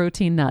highest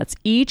protein nuts.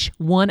 Each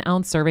 1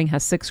 ounce serving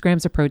has 6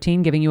 grams of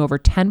protein, giving you over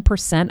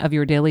 10% of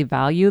your daily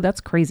value.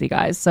 That's crazy,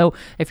 guys. So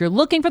if you're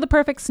looking for the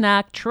perfect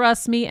snack,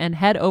 trust me and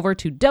head over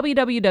to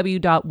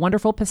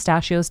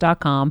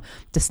www.wonderfulpistachios.com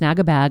to snag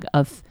a bag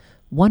of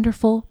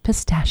Wonderful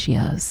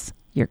Pistachios.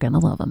 You're going to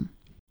love them.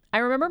 I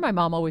remember my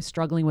mom always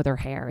struggling with her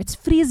hair. It's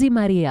frizzy,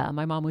 Maria,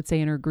 my mom would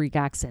say in her Greek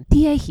accent.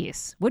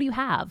 Diehis, what do you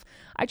have?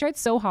 I tried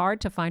so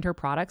hard to find her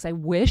products. I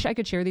wish I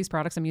could share these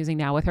products I'm using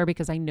now with her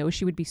because I know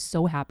she would be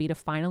so happy to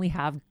finally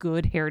have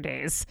good hair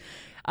days.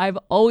 I've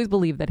always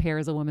believed that hair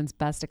is a woman's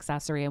best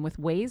accessory, and with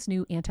Ouai's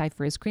new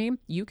anti-frizz cream,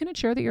 you can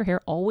ensure that your hair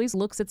always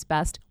looks its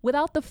best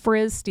without the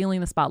frizz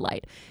stealing the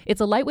spotlight.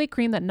 It's a lightweight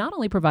cream that not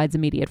only provides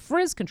immediate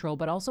frizz control,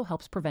 but also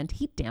helps prevent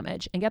heat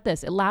damage. And get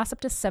this, it lasts up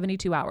to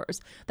 72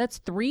 hours. That's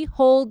 3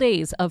 whole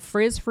days of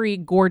frizz-free,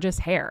 gorgeous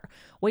hair.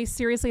 Ouai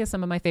seriously has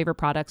some of my favorite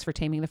products for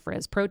taming the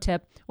frizz. Pro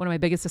tip, one of my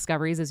biggest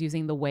discoveries is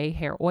using the Ouai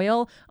hair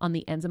oil on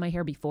the ends of my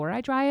hair before I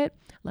dry it.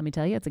 Let me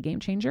tell you, it's a game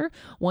changer.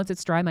 Once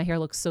it's dry, my hair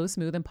looks so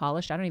smooth and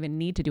polished, I don't even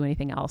need to do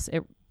anything else.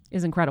 It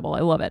is incredible. I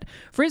love it.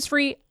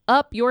 Frizz-free,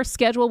 up your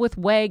schedule with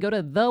Ouai. Go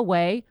to the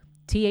Ouai,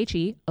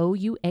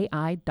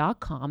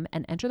 TheOuai.com,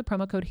 and enter the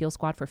promo code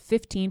HeelSquad for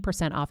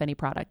 15% off any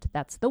product.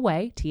 That's the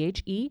Ouai,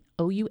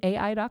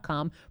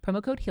 TheOuai.com,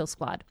 promo code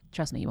HeelSquad.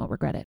 Trust me, you won't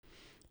regret it.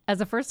 As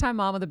a first-time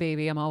mom with a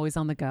baby, I'm always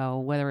on the go,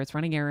 whether it's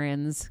running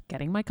errands,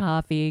 getting my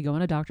coffee,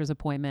 going to doctor's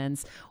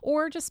appointments,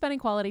 or just spending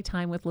quality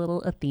time with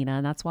little Athena.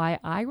 And that's why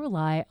I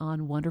rely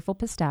on Wonderful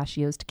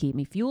Pistachios to keep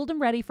me fueled and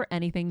ready for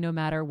anything, no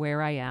matter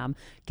where I am.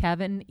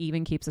 Kevin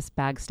even keeps a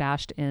bag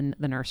stashed in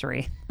the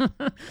nursery.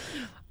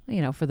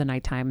 For the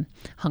nighttime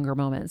hunger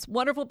moments.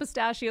 Wonderful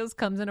Pistachios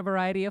comes in a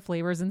variety of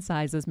flavors and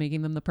sizes,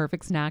 making them the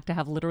perfect snack to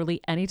have literally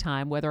any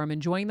time, whether I'm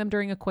enjoying them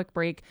during a quick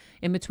break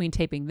in between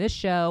taping this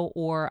show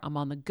or I'm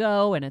on the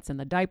go and it's in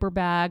the diaper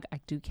bag.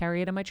 I do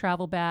carry it in my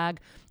travel bag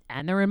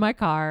and they're in my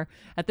car.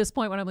 At this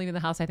point, when I'm leaving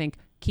the house, I think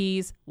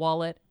keys,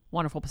 wallet,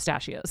 Wonderful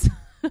Pistachios.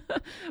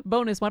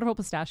 Bonus, Wonderful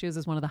Pistachios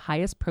is one of the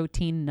highest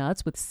protein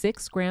nuts with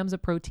 6 grams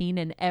of protein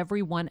in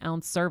every 1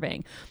 ounce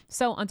serving.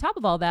 So on top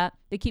of all that,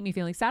 they keep me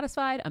feeling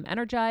satisfied. I'm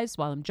energized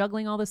while I'm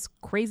juggling all this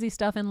crazy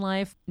stuff in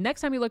life.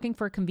 Next time you're looking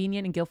for a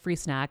convenient and guilt-free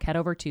snack, head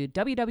over to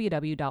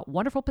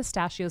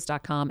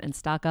www.wonderfulpistachios.com and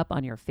stock up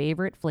on your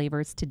favorite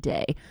flavors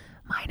today,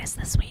 minus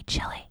the sweet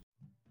chili.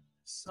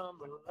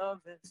 Summer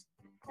loving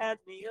had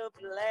me a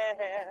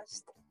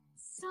blast.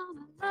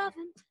 Summer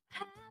loving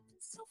happened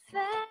so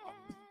fast.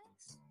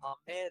 I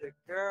met a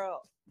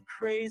girl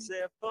crazy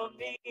for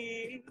me.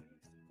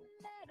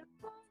 Let her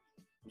go,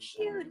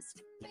 cutest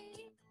to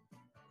me.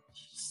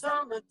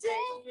 Summer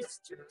days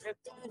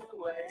drifting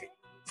away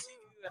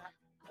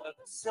to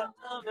the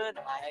summer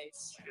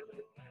nights.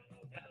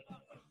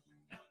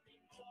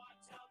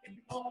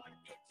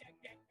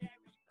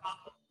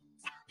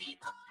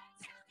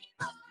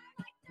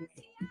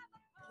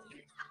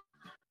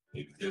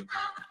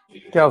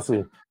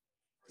 Kelsey,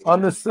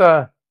 on this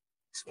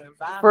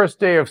first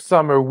day of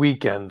summer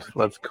weekend,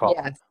 let's call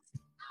it,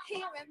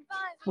 Yes.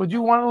 would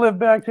you want to live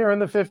back here in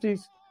the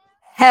 50s?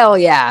 Hell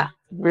yeah.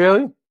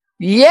 Really?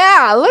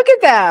 Yeah, look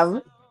at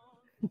them.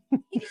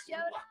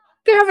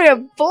 They're having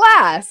a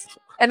blast.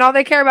 And all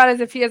they care about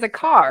is if he has a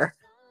car.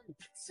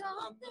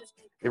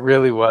 It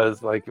really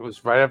was. Like, it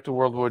was right after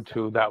World War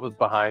II. That was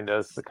behind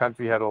us. The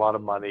country had a lot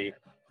of money,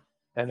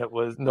 and it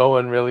was no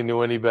one really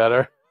knew any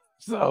better.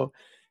 So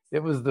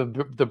it was the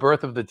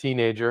birth of the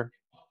teenager.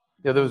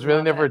 Yeah, there was really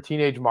Love never it. a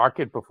teenage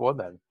market before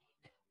then.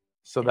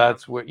 So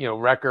that's where,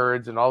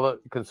 records and all the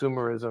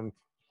consumerism.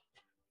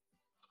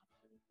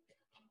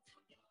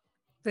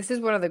 This is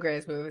one of the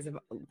greatest movies of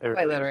It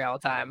quite is. literally all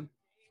time.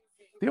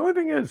 The only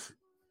thing is,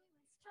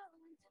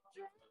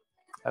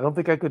 I don't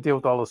think I could deal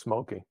with all the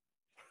smoking.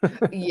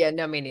 Yeah,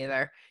 no, me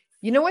neither.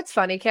 You know what's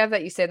funny, Kev,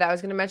 that you say that? I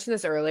was going to mention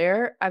this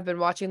earlier. I've been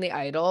watching The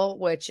Idol,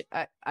 which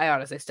I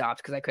honestly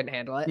stopped because I couldn't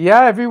handle it.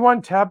 Yeah,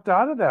 everyone tapped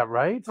out of that,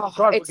 right? Oh, God,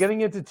 we're it's-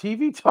 getting into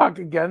TV talk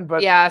again,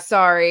 but Yeah,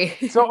 sorry.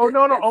 so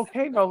no,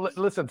 okay, no.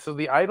 Listen, so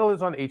The Idol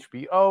is on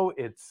HBO.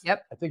 It's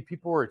Yep. I think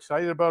people were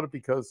excited about it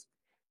because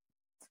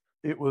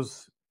it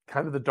was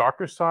kind of the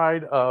darker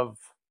side of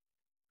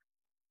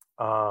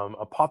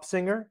a pop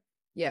singer,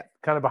 Yep.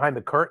 kind of behind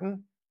the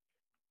curtain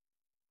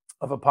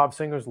of a pop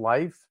singer's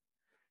life,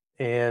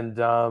 and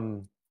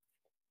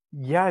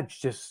yeah, it's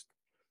just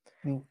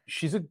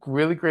she's a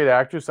really great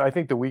actress. I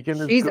think The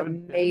Weeknd is She's good.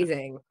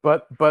 amazing.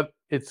 But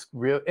it's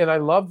real, and I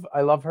love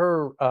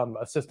her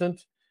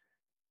assistant.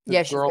 The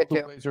Yeah, she's girl good who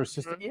too. plays her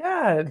assistant.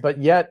 Yeah, but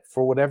yet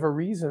for whatever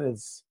reason,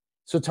 it's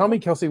so. Tell me,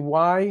 Kelsey,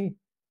 why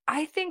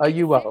I think are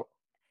you out?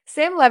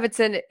 Sam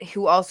Levinson,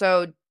 who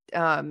also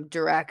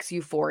directs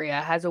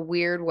Euphoria, has a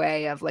weird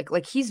way of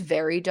like he's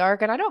very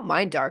dark, and I don't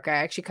mind dark. I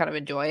actually kind of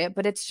enjoy it,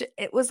 but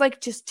it was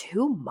like just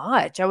too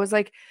much. I was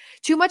like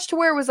too much to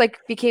where it was like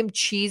became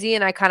cheesy,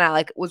 and I kind of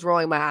like was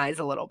rolling my eyes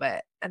a little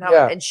bit. And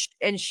Yeah.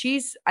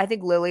 she's I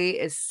think Lily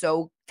is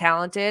so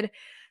talented.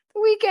 The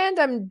Weeknd,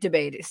 I'm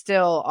debating,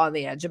 still on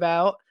the edge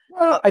about.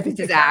 Well, I think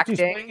His the character he's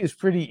acting. playing is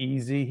pretty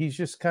easy. He's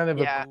just kind of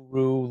Yeah. a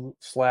guru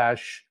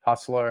 /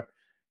 hustler.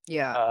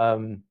 Yeah,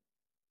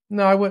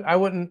 No, I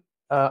wouldn't.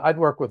 I'd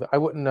work with it. I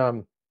wouldn't.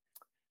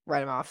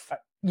 write him off.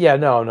 Yeah,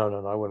 no.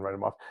 I wouldn't write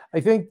him off. I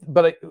think,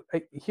 but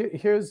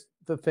here's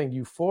the thing: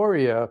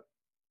 Euphoria.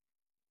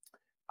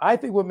 I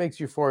think what makes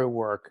Euphoria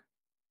work,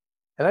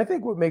 and I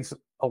think what makes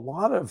a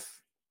lot of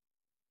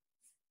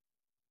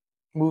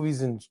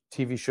movies and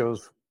TV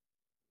shows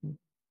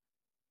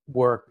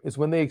work, is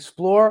when they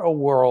explore a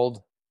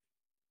world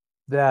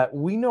that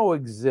we know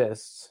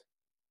exists,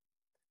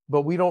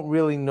 but we don't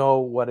really know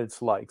what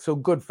it's like. So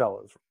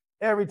Goodfellas,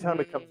 every time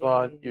it comes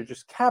on, you're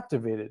just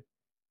captivated.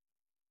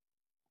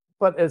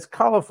 But as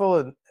colorful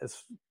and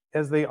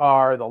as they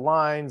are, the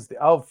lines,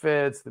 the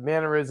outfits, the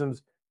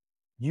mannerisms,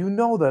 you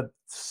know that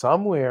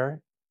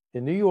somewhere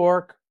in New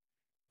York,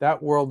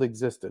 that world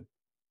existed.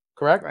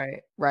 Correct?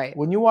 Right.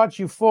 When you watch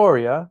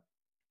Euphoria,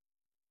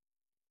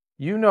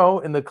 you know,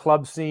 in the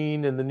club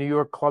scene, in the New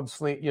York club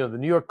scene, the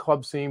New York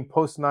club scene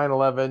post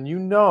 9/11, you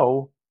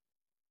know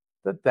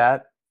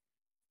that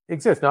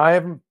exists. Now,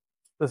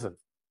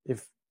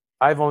 if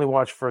I've only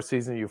watched first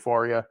season of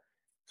Euphoria,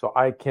 so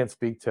I can't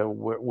speak to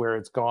where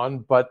it's gone,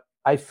 but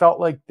I felt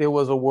like there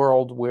was a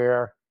world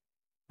where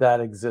that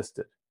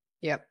existed.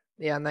 Yep.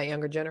 Yeah, in that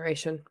younger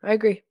generation. I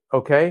agree.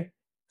 Okay.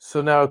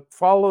 So now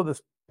follow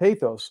this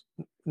pathos.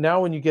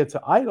 Now, when you get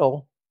to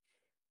Idol,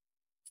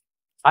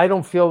 I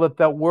don't feel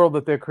that world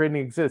that they're creating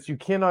exists. You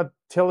cannot,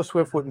 Taylor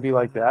Swift wouldn't be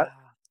like that.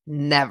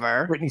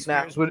 Never. Britney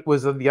No. Spears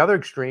was at the other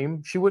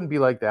extreme. She wouldn't be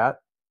like that.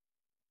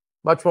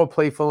 Much more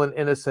playful and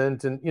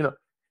innocent. And,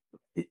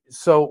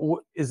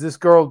 so is this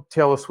girl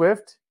Taylor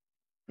Swift?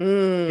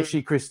 Is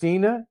she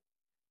Christina?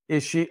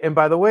 Is she, and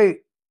by the way,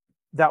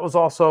 that was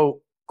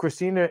also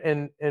Christina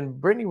and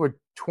Britney were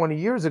 20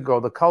 years ago.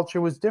 The culture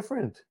was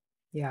different.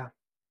 Yeah.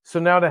 So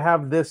now to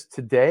have this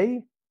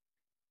today,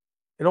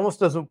 it almost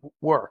doesn't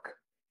work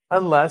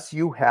unless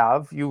you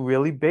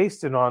really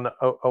based it on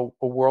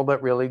a world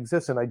that really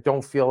exists. And I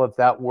don't feel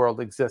that world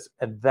exists.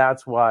 And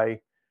that's why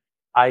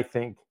I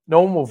think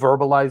no one will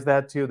verbalize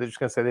that to you. They're just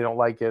going to say they don't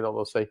like it, or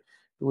they'll say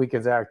The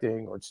Weeknd's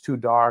acting, or it's too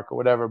dark, or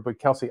whatever. But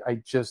Kelsey, I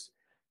just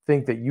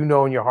think that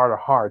in your heart of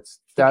hearts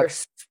You're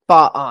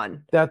spot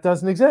on. that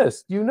doesn't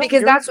exist.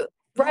 Because that's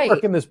right.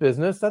 Work in this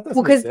business. That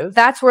doesn't Because exist.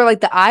 that's where like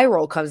the eye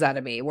roll comes out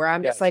of me, where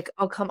I'm Yes. just like,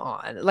 oh, come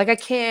on. Like I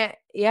can't.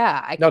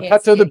 Yeah. I Now can't.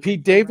 cut to see the it.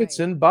 Pete You're right.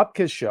 Davidson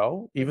Bupkis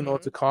show, even though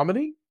it's a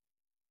comedy.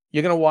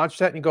 You're going to watch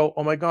that and you go,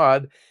 oh my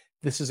God,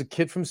 this is a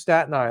kid from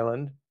Staten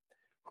Island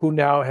who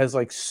now has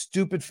like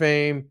stupid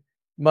fame,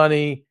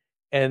 money,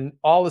 and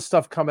all this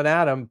stuff coming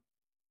at him,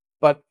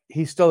 but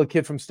he's still a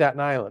kid from Staten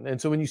Island. And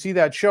so when you see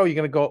that show, you're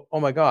going to go, oh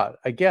my God,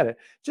 I get it.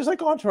 Just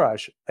like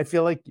Entourage. I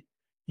feel like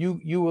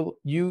you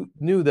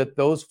knew that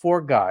those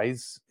four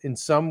guys in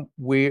some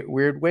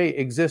weird way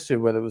existed,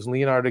 whether it was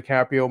Leonardo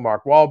DiCaprio,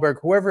 Mark Wahlberg,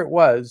 whoever it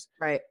was.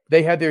 Right.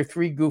 They had their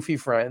three goofy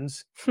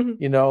friends,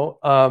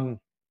 all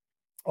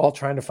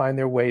trying to find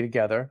their way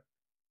together.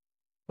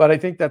 But I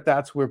think that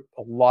that's where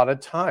a lot of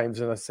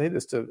times, and I say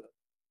this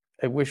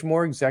I wish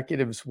more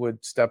executives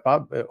would step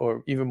up,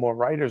 or even more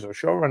writers or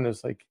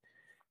showrunners. Like,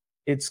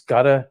 it's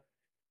gotta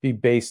be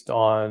based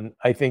on,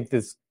 I think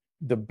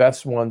the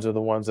best ones are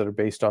the ones that are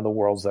based on the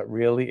worlds that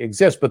really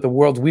exist, but the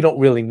worlds we don't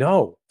really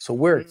know. So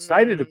we're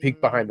excited to peek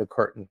behind the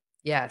curtain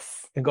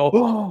Yes. and go,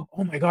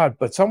 oh my God.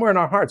 But somewhere in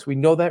our hearts, we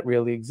know that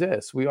really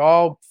exists.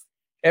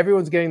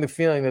 Everyone's getting the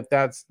feeling that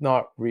that's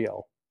not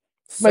real.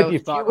 Might be a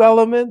few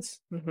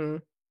elements,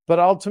 but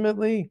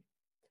ultimately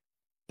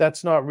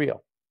that's not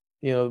real.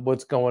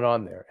 What's going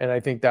on there. And I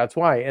think that's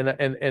why.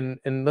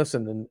 And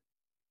listen,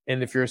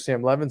 and if you're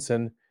Sam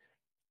Levinson,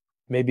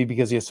 maybe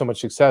because he has so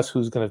much success,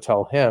 who's going to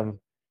tell him?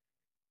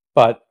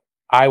 But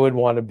I would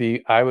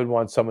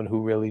want someone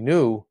who really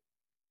knew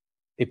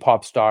a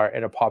pop star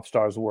in a pop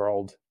star's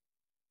world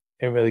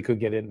and really could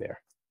get in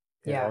there.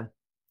 You know?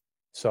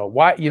 So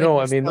why,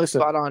 listen,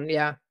 spot on.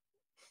 Yeah.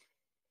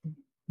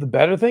 The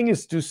better thing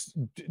is just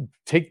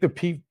take the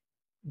Pete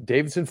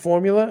Davidson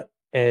formula,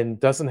 and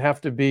doesn't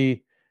have to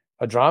be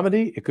a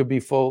dramedy. It could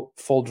be full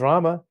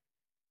drama.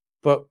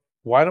 But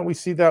why don't we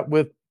see that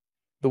with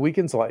The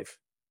Weeknd's life?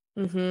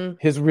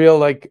 His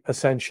real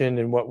ascension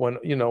and what went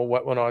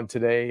on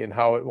today and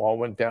how it all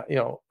went down,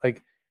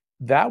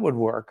 that would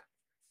work.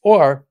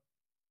 Or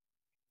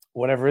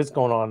whatever is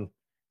going on,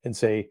 and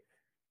say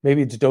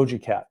maybe it's Doja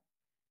Cat,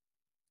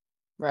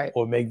 right?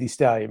 Or Meg Thee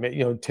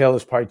Stallion.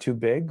 Taylor's probably too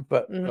big,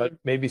 but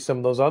maybe some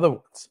of those other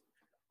ones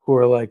who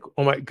are like,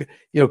 oh my,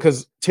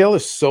 because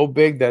Taylor's so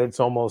big that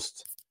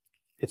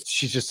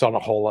she's just on a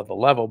whole other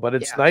level. But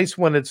it's nice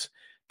when it's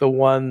the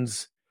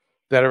ones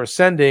that are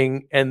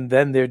ascending, and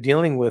then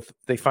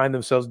they find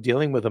themselves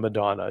dealing with a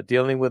Madonna,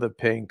 dealing with a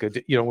Pink,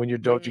 when you're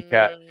Doja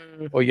Cat,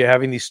 or you're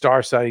having these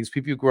star sightings,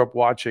 people you grew up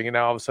watching, and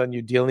now all of a sudden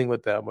you're dealing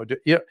with them,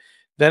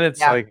 then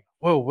it's like,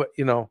 whoa, what,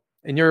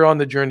 and you're on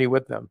the journey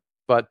with them.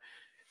 But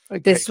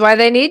this is why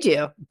they need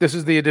you. This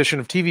is the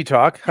edition of TV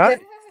Talk. Hi.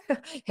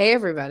 Hey,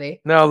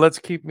 everybody. Now let's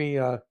keep me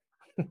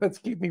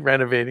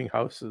renovating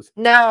houses.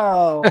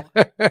 No.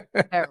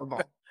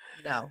 Terrible.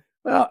 No.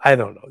 Well, I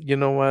don't know. You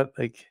know what?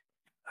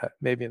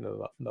 Maybe in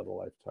another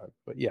lifetime.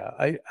 But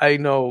yeah, I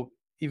know,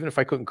 even if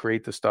I couldn't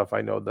create the stuff,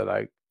 I know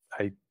that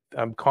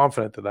I'm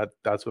confident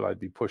that's what I'd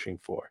be pushing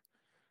for.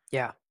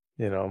 Yeah.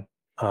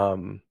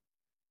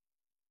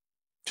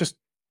 Just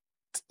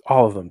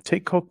all of them.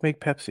 Take Coke, make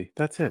Pepsi.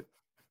 That's it.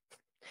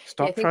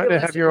 Stop trying to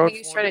have your own.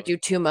 He's trying to do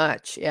too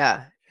much.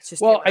 Yeah. It's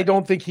just I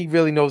don't think he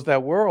really knows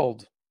that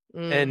world.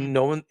 And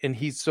and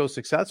he's so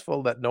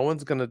successful that no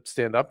one's going to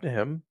stand up to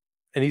him,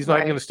 and he's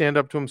not going to stand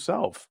up to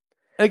himself.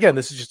 And again,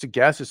 this is just a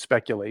guess, it's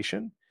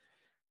speculation.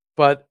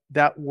 But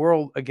that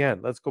world,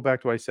 again, let's go back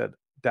to what I said,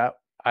 that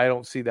I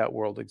don't see that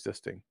world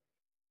existing.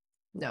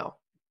 No.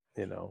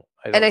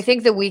 I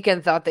think The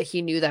Weeknd thought that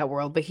he knew that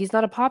world, but he's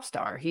not a pop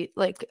star. He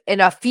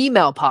in a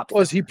female pop star.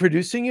 Well, is he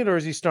producing it or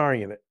is he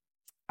starring in it?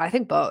 I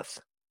think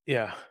both.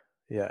 Yeah.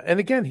 Yeah. And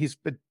again,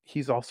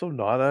 he's also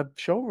not a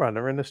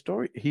showrunner in a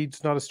story.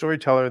 He's not a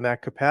storyteller in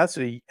that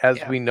capacity as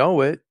we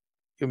know it.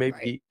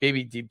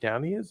 Maybe deep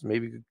down he is,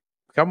 maybe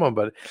come on,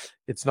 but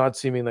it's not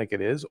seeming like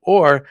it is.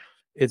 Or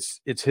it's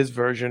his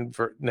version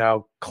for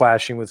now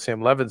clashing with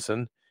Sam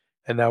Levinson,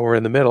 and now we're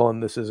in the middle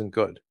and this isn't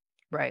good.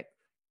 Right.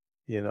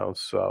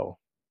 So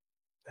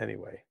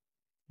anyway,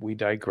 we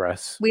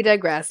digress.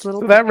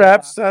 So that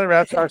wraps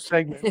our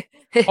segment.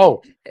 Oh,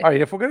 all right.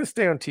 If we're going to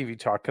stay on TV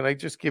Talk, can I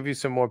just give you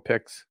some more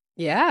picks?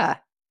 Yeah.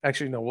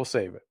 Actually, no, we'll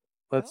save it.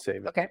 Let's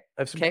save it. Okay.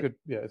 I have some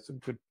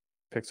good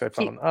picks I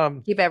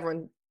found. Keep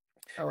everyone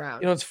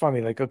around. It's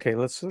funny. Okay,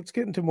 let's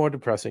get into more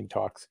depressing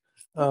talks.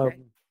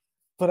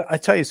 But I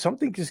tell you,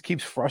 something just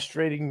keeps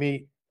frustrating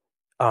me.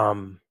 As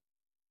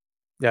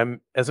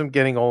I'm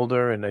getting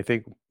older, and I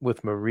think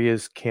with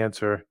Maria's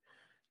cancer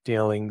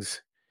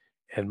dealings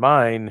and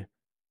mine,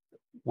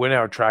 we're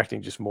now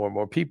attracting just more and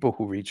more people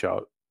who reach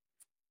out,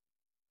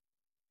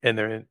 and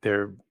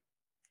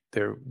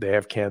they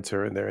have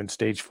cancer and they're in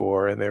stage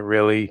 4 and they're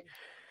really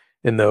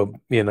in the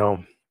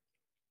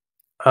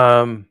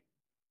and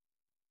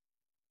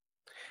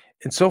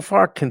so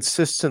far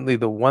consistently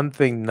the one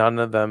thing none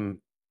of them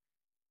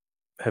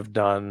have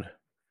done,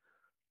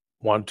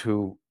 want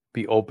to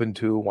be open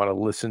to, want to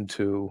listen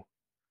to,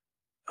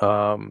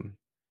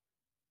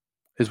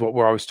 is what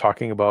we're always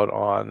talking about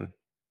on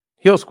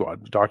Heal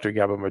Squad, Dr.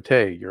 Gabor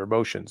Mate, your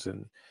emotions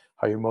and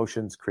how your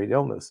emotions create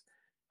illness.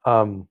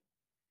 I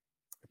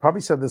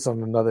probably said this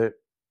on another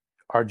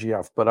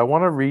RGF, but I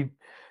want to read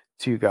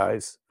to you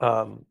guys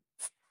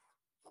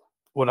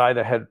what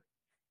Ida had,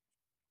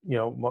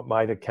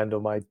 Maida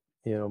Kendall, my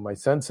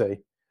sensei,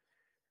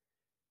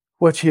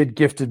 what she had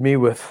gifted me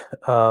with,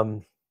 I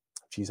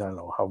don't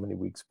know how many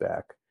weeks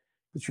back,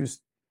 but she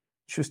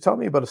was telling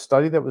me about a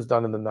study that was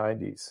done in the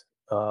 90s,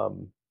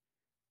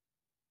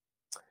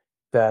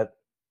 that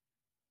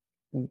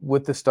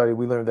with the study,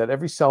 we learned that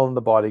every cell in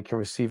the body can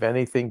receive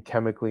anything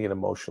chemically and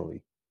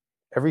emotionally.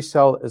 Every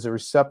cell is a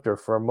receptor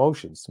for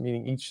emotions,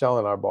 meaning each cell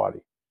in our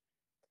body.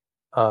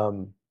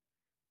 And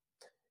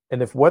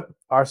if what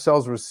our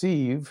cells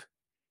receive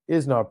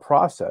is not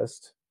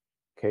processed,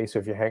 Okay, so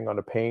if you hang on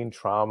to pain,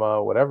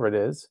 trauma, whatever it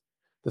is,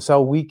 the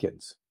cell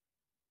weakens.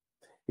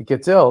 It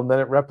gets ill, and then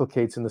it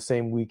replicates in the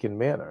same weakened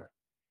manner.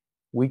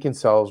 Weakened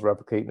cells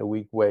replicate in a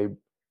weak way,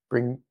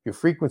 bring your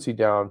frequency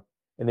down,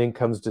 and in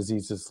comes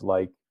diseases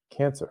like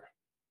cancer.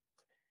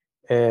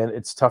 And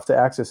it's tough to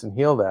access and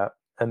heal that.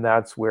 And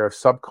that's where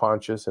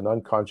subconscious and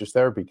unconscious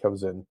therapy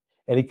comes in.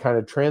 Any kind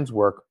of trans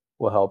work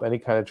will help. Any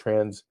kind of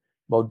trans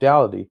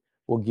modality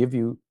will give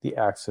you the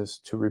access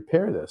to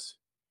repair this.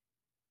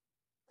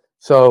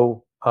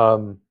 So,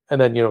 and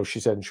then, she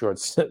said, in short,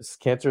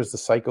 cancer is the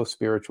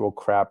psycho-spiritual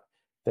crap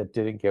that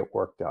didn't get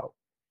worked out.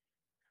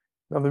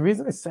 Now, the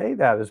reason I say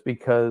that is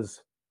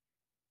because,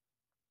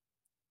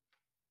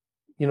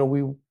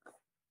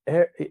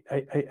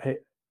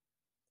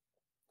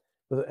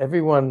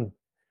 everyone,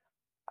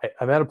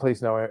 I'm at a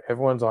place now where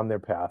everyone's on their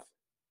path,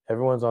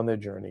 everyone's on their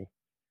journey,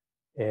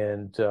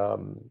 and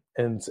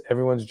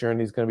everyone's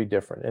journey is going to be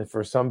different. And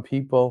for some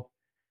people,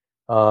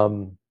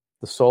 the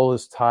soul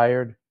is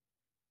tired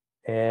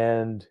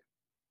and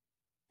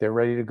they're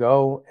ready to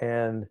go,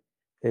 and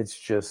it's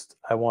just,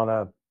 I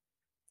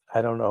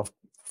don't know,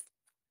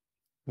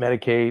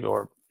 medicate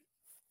or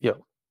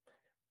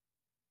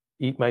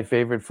eat my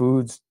favorite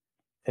foods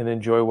and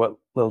enjoy what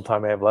little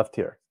time I have left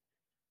here,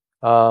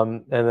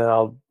 and then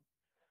I'll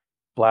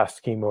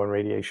blast chemo and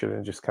radiation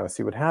and just kind of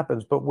see what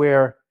happens. But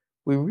where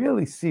we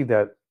really see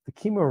that the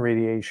chemo and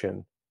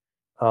radiation,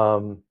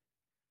 when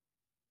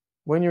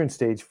you're in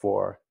stage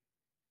 4,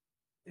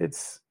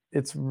 it's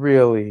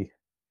really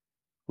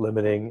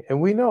limiting, and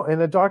we know, and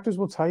the doctors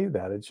will tell you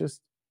that it's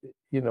just,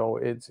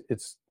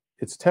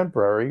 it's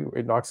temporary.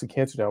 It knocks the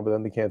cancer down, but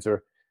then the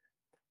cancer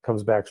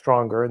comes back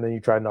stronger, and then you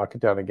try to knock it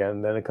down again,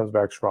 and then it comes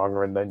back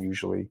stronger, and then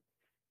usually,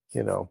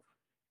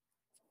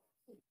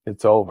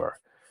 it's over.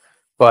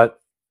 But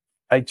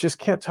I just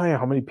can't tell you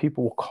how many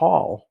people will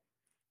call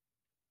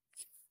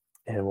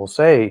and will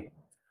say,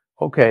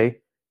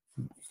 okay,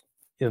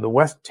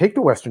 take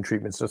the Western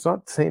treatments. So it's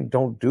not saying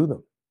don't do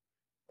them,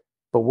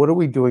 but what are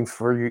we doing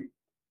for you?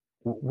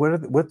 Can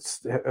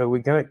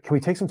we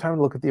take some time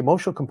to look at the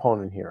emotional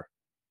component here?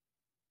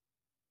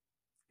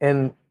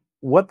 And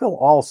what they'll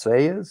all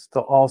say,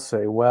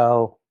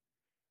 well,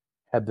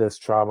 had this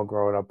trauma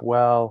growing up,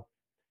 well,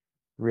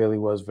 really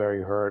was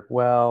very hurt,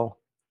 well,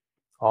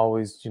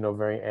 always,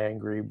 very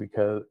angry,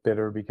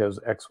 bitter because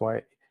X,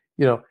 Y,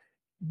 they'll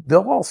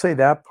all say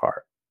that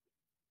part.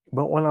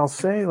 But when I'll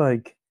say,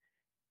 like,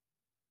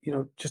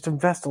 just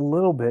invest a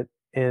little bit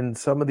in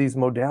some of these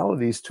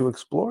modalities to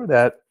explore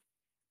that,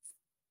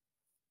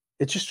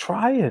 it's just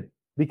try it,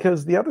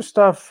 because the other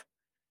stuff,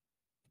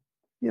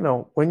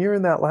 when you're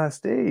in that last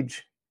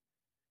stage,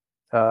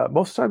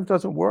 most times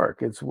doesn't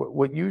work. It's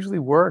what usually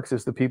works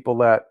is the people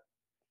that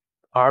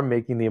are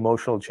making the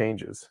emotional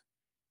changes.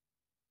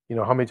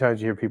 How many times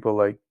you hear people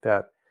like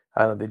that?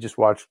 I don't know, they just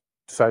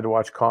decide to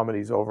watch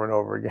comedies over and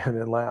over again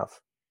and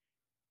laugh.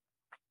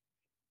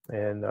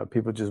 And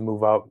people just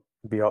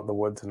be out in the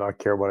woods and not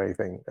care about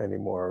anything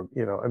anymore.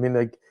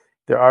 Like,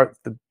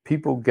 the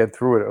people get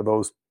through it are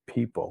those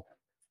people.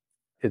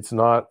 It's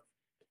not,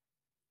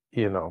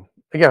 again,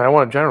 I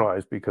want to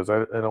generalize because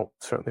I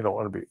certainly don't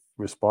want to be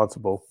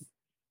responsible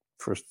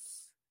for,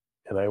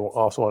 and I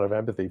also want to have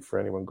empathy for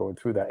anyone going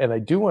through that. And I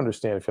do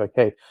understand if you're like,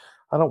 hey,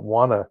 I don't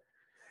want to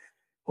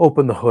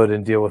open the hood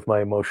and deal with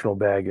my emotional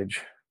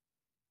baggage.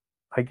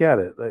 I get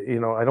it.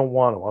 I don't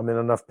want to. I'm in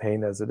enough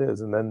pain as it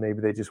is. And then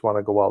maybe they just want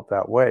to go out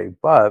that way.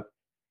 But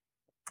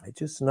I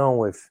just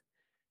know if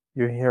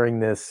you're hearing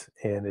this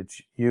and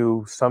it's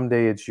you,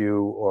 someday it's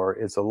you, or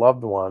it's a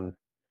loved one,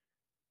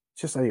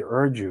 just I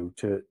urge you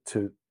to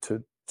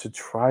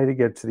try to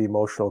get to the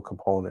emotional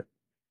component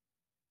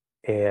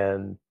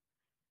and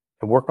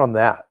work on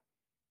that.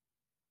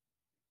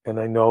 And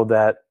I know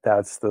that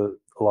that's a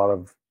lot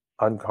of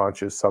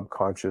unconscious,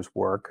 subconscious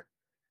work,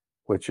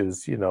 which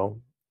is,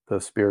 the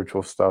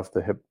spiritual stuff,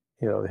 the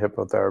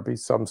hypnotherapy,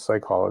 some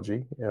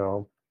psychology,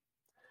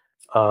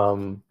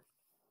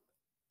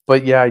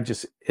 but yeah,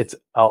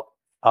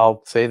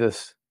 I'll say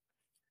this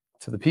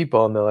to the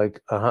people and they're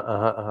like,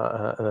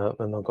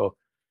 and they'll go,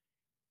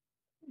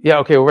 yeah,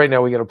 okay, well, right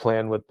now we got a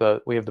plan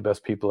we have the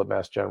best people at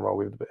Mass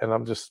General.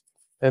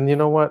 And you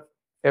know what?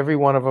 Every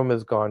one of them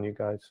is gone, you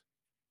guys.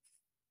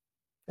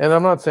 And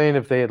I'm not saying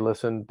if they had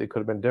listened, they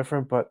could have been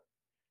different, but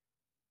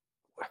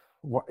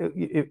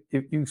if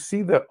you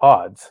see the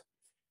odds,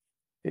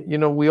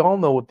 we all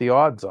know what the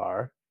odds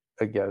are.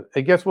 Again,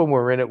 I guess when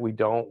we're in it, we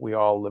don't. We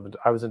all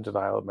I was in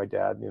denial of my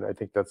dad. I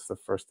think that's the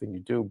first thing you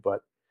do.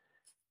 But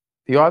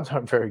the odds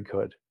aren't very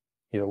good.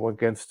 When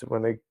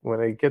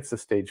it gets to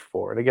stage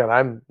 4. And again,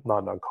 I'm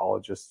not an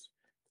oncologist.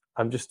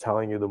 I'm just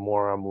telling you, the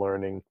more I'm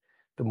learning,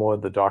 the more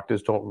the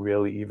doctors don't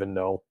really even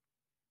know,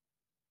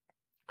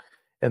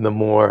 and the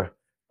more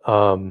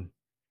that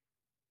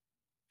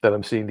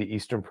I'm seeing the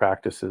Eastern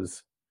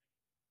practices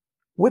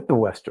with the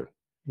Western.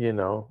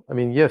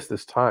 Yes,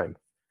 this time.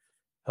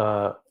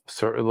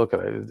 Certainly look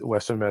at it,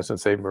 Western medicine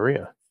saved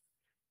Maria.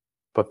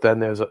 But then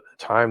there's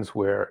times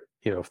where,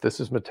 if this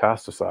is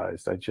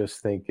metastasized, I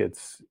just think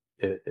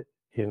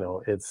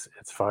it's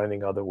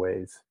finding other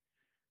ways.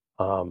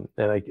 And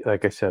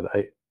like I said,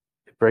 it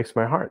breaks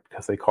my heart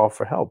because they call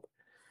for help.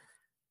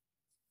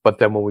 But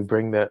then when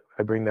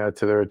I bring that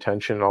to their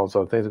attention, all those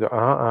other things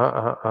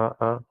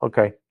go,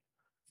 okay.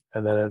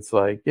 And then it's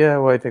like, yeah,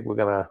 well, I think we're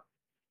gonna.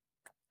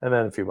 And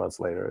then a few months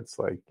later, it's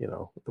like,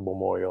 the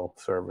memorial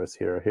service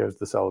here. Here's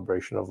the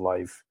celebration of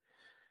life,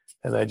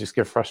 and I just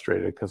get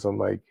frustrated because I'm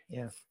like,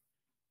 yeah.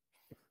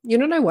 You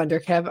know what I wonder,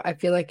 Kev? I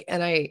feel like,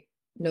 and I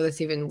know this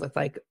even with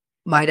like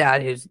my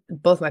dad, who's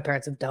both my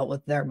parents have dealt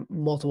with their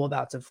multiple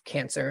bouts of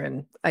cancer,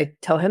 and I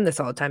tell him this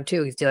all the time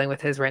too. He's dealing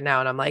with his right now,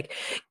 and I'm like,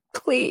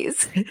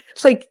 please,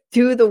 like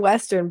do the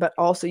Western, but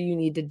also you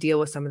need to deal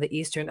with some of the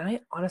Eastern. And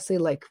I honestly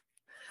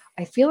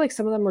I feel like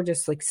some of them were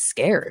just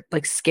scared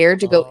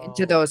to go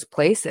into those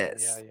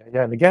places.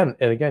 Yeah. And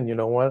again, you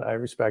know what? I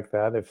respect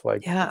that. If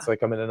it's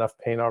like I'm in enough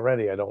pain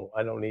already, I don't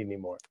need any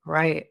more.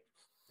 Right.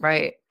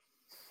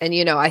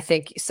 And I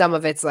think some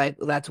of it's like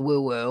that's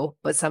woo woo,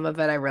 but some of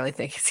it I really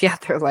think is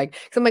they're like,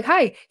 cause I'm like,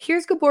 hi,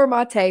 here's Gabor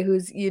Mate,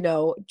 who's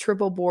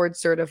triple board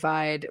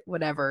certified,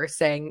 whatever,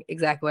 saying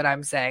exactly what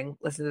I'm saying.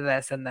 Listen to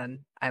this, and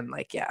then I'm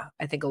like,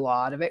 I think a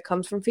lot of it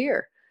comes from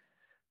fear.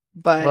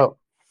 But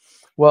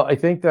well, I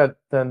think that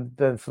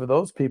then for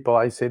those people,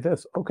 I say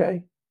this,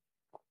 okay,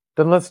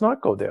 then let's not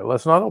go there.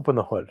 Let's not open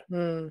the hood.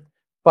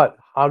 But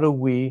how do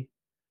we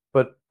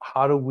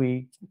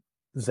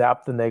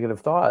zap the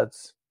negative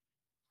thoughts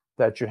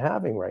that you're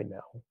having right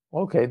now?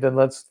 Okay, then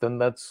let's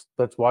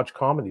watch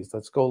comedies.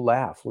 Let's go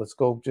laugh. Let's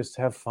go just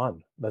have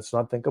fun. Let's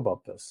not think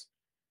about this.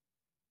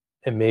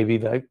 And maybe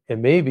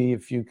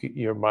if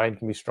your mind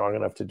can be strong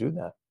enough to do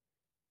that.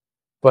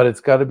 But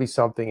it's got to be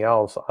something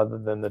else other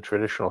than the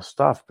traditional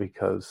stuff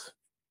because,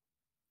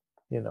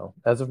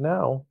 as of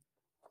now,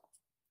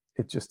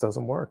 it just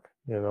doesn't work.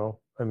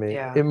 I mean,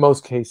 in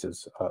most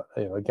cases,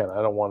 again,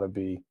 I don't want to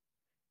be.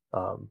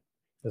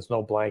 There's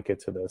no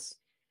blanket to this,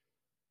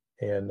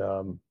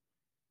 and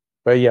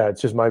but yeah,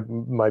 it's just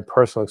my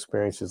personal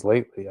experiences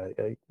lately.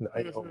 I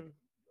know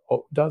a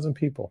dozen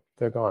people,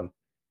 they're gone.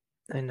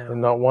 I know,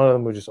 and not one of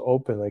them would just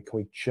open. Like, can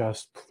we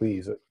just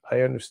please?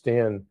 I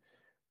understand.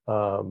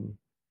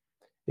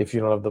 If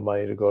you don't have the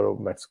money to go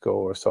to Mexico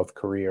or South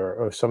Korea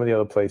or some of the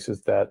other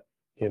places that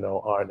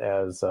aren't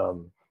as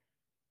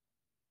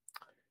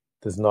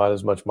there's not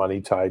as much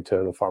money tied to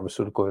the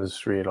pharmaceutical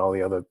industry and all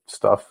the other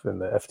stuff, and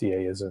the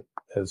FDA isn't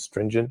as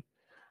stringent.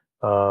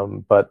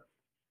 But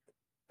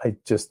I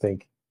just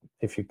think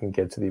if you can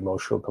get to the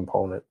emotional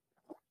component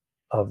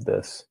of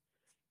this,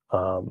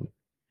 and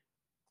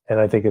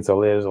I think there's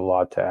a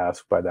lot to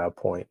ask by that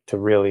point to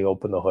really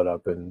open the hood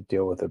up and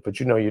deal with it. But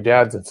your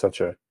dad's in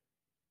such a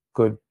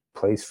good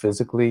place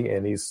physically,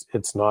 and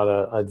it's not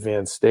an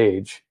advanced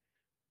stage.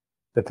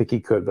 I think he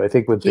could, but I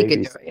think with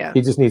babies,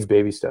 he just needs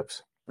baby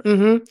steps.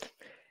 Baby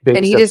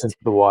steps into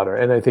the water,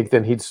 and I think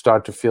then he'd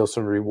start to feel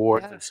some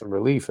reward and some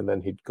relief, and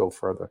then he'd go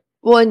further.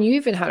 Well, and you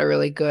even had a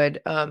really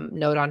good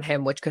note on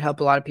him, which could help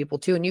a lot of people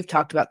too. And you've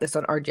talked about this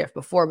on RGF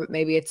before, but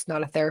maybe it's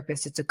not a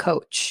therapist; it's a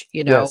coach.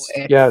 Yes.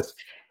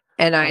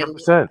 And I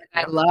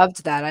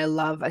loved that. I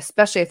love,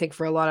 especially I think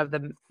for a lot of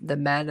the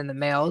men and the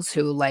males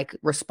who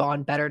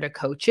respond better to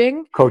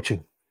coaching.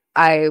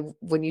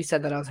 When you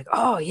said that, I was like,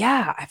 oh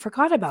yeah, I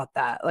forgot about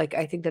that.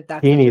 I think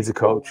that's he needs a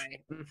coach.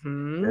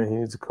 Yeah, he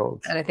needs a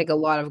coach. And I think a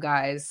lot of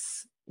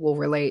guys will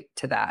relate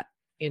to that,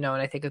 and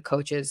I think a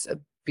coach is a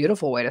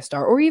beautiful way to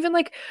start. Or even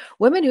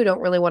women who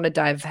don't really want to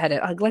dive head in.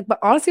 But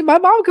honestly, my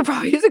mom could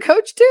probably use a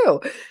coach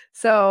too.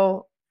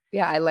 So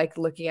yeah, I like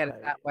looking at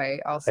it that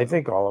way also. I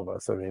think all of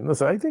us. I mean,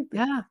 listen, I think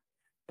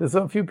there's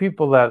a few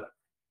people that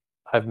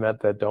I've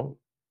met that don't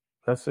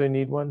necessarily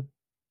need one.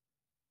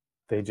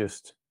 They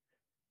just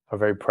are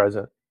very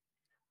present.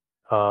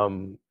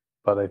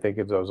 But I think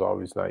it was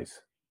always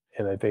nice.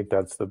 And I think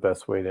that's the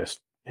best way to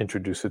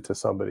introduce it to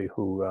somebody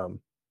who,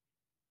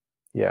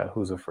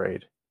 who's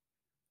afraid.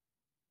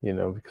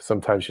 Because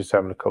sometimes just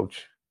having a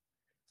coach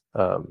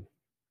you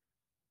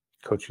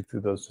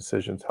through those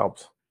decisions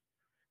helps.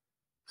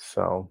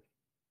 So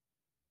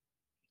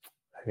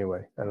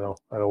anyway, I don't know.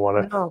 I don't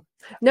want to.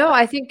 No,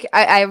 I think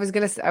I was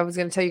gonna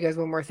tell you guys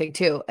one more thing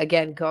too.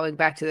 Again, going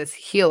back to this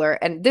healer,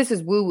 and this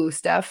is woo woo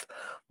stuff.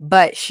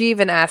 But she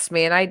even asked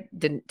me, and I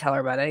didn't tell her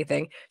about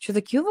anything. She was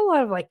like, "You have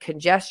a lot of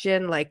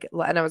congestion,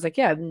 and I was like,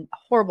 "Yeah,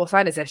 horrible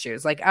sinus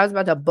issues." I was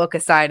about to book a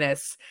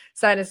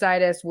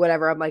sinusitis,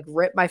 whatever. I'm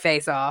rip my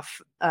face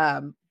off,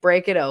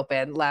 break it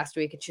open last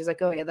week, and she's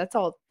like, "Oh yeah, that's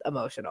all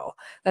emotional.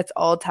 That's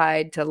all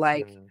tied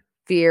to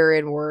fear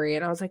and worry."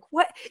 And I was like,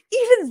 "What?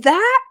 Even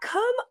that?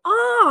 Come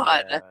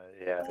on!"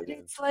 Yeah.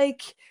 It's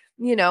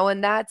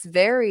and that's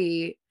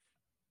very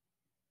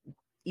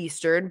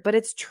Eastern, but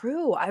it's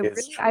true. I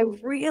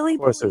really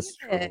believe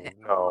it.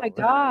 No, oh my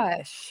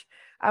gosh.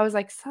 I was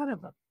like, son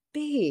of a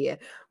bee.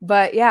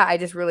 But yeah, I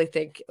just really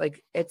think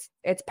it's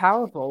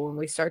powerful when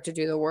we start to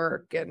do the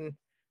work. And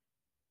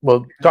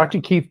well, Dr.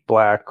 Keith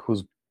Black,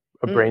 who's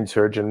a brain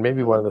surgeon,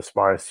 maybe one of the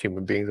smartest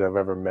human beings I've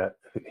ever met.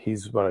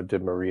 He's the one who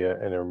did Maria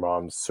and her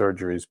mom's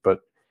surgeries, but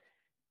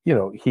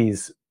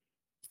he's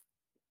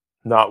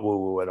not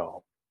woo-woo at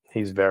all.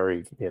 He's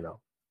very,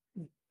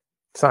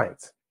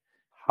 science.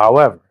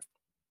 However,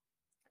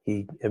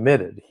 he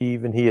admitted,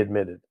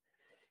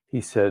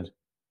 he said,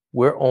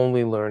 we're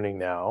only learning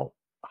now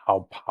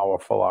how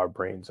powerful our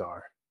brains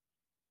are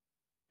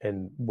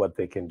and what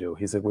they can do.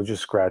 He's like, we're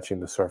just scratching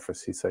the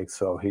surface. He's like,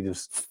 so he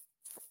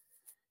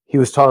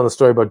was telling the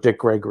story about Dick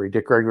Gregory.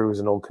 Dick Gregory was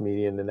an old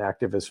comedian and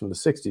activist from the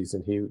 60s,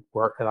 and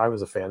and I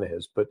was a fan of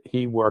his, but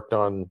he worked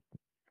on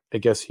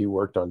Dick,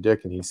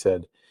 and he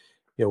said,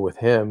 with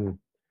him,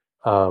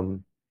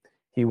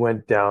 he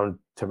went down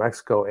to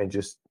Mexico and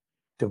just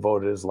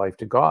devoted his life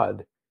to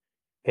God,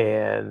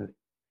 and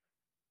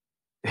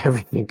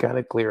everything kind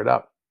of cleared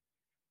up.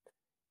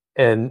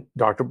 And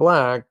Dr.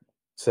 Black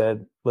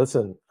said,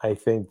 listen, I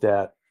think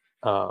that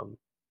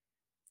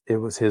it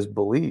was his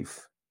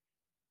belief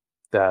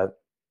that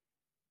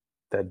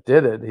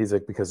did it. He's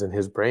like, because in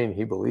his brain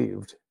he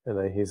believed,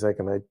 and he's like,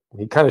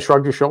 he kind of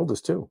shrugged his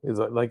shoulders too. He's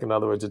like, in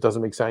other words, it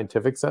doesn't make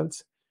scientific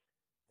sense,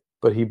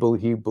 but he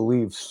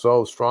believed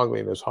so strongly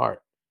in his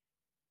heart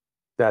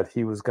that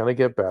he was going to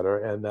get better,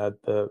 and that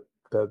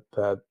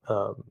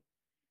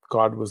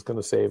God was going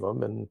to save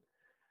him, and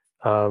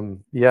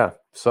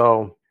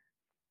so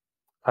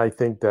I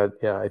think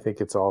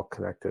it's all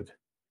connected.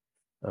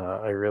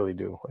 I really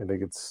do. I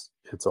think it's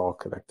all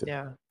connected.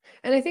 Yeah.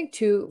 And I think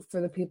too,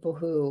 for the people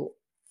who,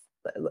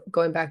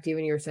 going back to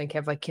even you were saying,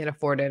 Kev, like can't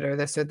afford it or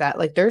this or that,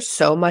 like there's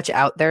so much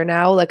out there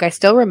now. Like I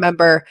still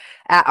remember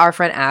at our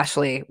friend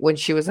Ashley when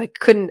she was like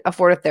couldn't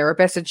afford a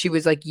therapist, and she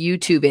was like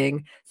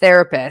YouTubing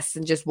therapists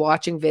and just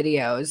watching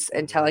videos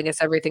and telling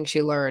us everything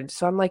she learned.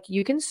 So I'm like,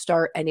 you can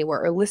start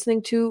anywhere, or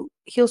listening to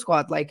Heal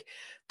Squad. Like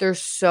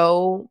there's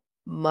so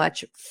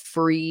much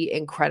free,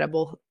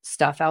 incredible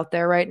stuff out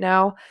there right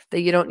now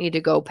that you don't need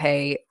to go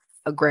pay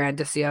 $1,000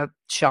 to see a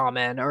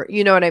shaman, or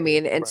you know what I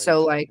mean. And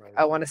so like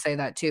I want to say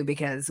that too,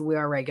 because we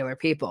are regular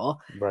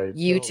people, right?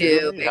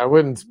 YouTube. I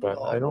wouldn't spend.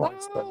 I don't want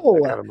to spend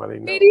that kind of money.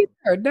 Me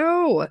neither.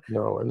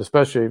 No, and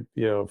especially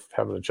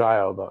having a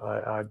child,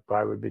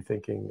 I would be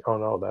thinking, oh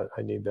no, that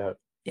I need that.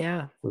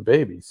 Yeah, with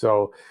baby.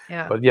 So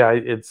yeah, but yeah,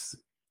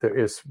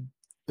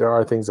 there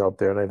are things out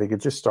there, and I think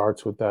it just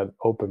starts with that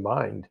open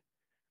mind.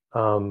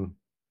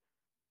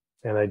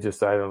 And I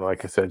don't know,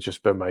 like I said, it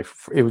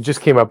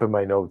just came up in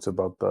my notes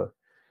about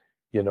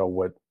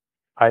what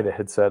Ida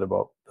had said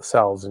about the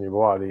cells in your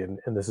body, and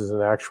this is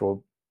an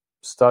actual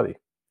study.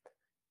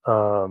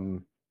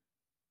 And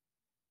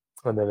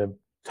then it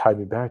tied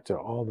me back to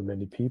all the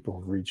many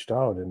people who reached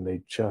out, and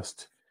they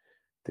just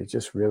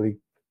really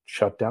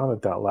shut down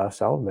at that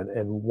last element,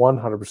 and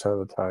 100%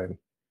 of the time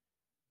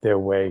their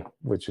way,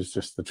 which is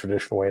just the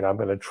traditional way, and I'm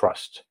going to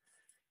trust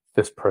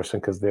this person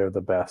because they're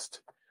the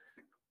best.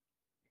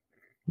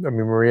 I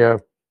mean, Maria,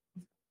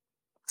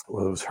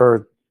 whether it was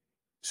her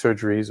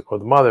surgeries or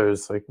the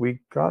mothers, like we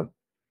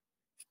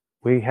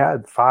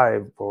had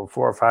 4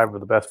 or 5 of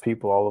the best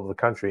people all over the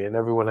country, and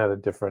everyone had a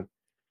different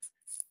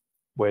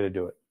way to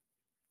do it,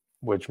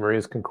 which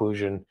Maria's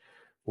conclusion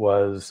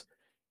was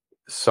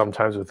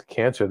sometimes with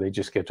cancer, they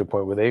just get to a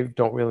point where they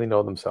don't really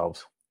know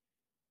themselves.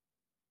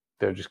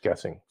 They're just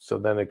guessing. So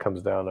then it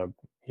comes down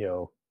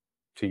to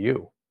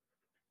you.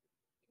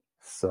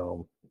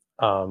 So,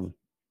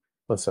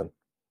 listen,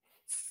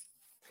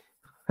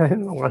 I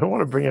don't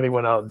want to bring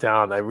anyone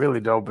down. I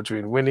really don't,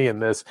 between Winnie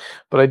and this,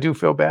 but I do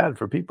feel bad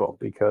for people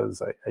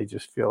because I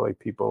just feel like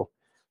people,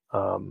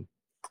 are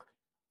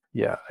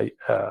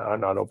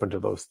not open to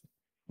those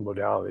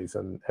modalities,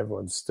 and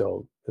everyone's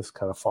still just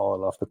kind of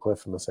falling off the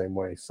cliff in the same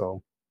way.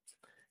 So,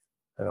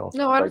 I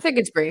don't think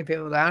it's bringing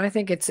people down. I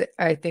think it's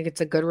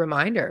a good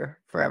reminder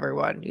for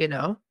everyone.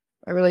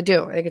 I really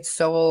do. I think it's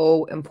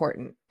so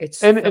important.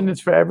 It's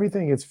for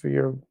everything. It's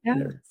for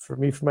for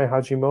me, for my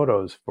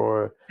Hashimoto's,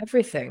 for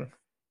everything.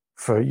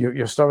 For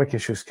your stomach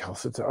issues,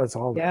 Kelsey, it's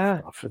all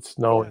that stuff. It's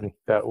knowing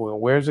that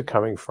where's it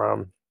coming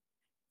from,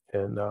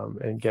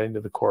 and getting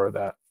to the core of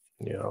that,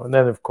 And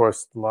then of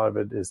course a lot of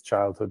it is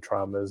childhood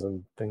traumas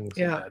and things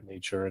of that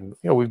nature, and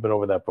we've been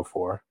over that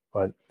before.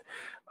 But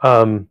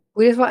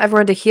we just want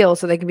everyone to heal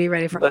so they can be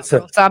ready for Hot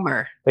Girl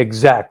Summer.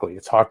 Exactly,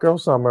 it's Hot Girl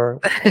Summer.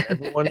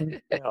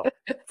 Everyone,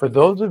 for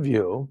those of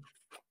you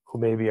who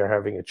maybe are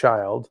having a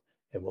child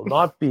and will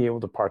not be able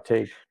to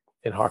partake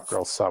in Hot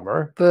Girl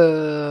Summer,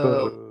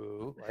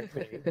 boo. Like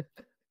me.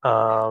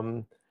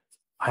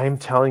 I am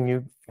telling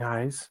you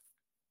guys,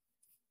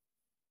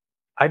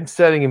 I'm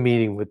setting a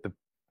meeting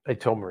I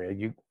told Maria,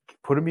 you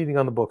put a meeting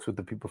on the books with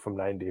the people from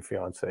 90 Day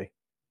Fiance.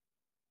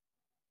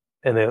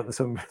 And then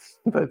some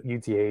the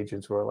UTA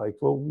agents were like,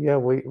 well, yeah,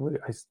 what do you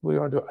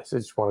want to do? I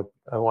said,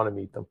 I want to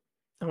meet them.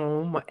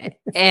 Oh my,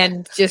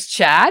 and just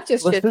chat,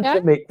 just listen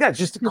to me. Yeah,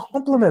 just to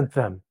compliment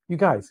them. You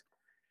guys,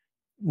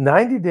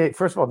 90 Day,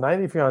 first of all,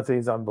 90 Day Fiance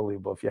is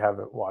unbelievable if you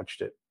haven't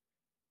watched it.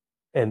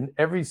 And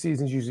every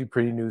season's usually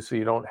pretty new, so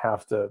you don't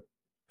have to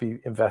be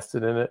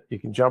invested in it. You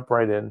can jump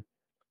right in.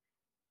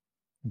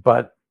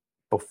 But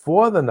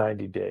before the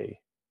 90-day,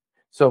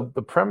 so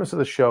the premise of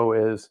the show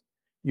is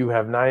you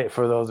have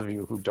for those of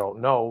you who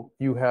don't know,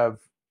 you have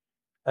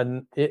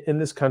in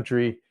this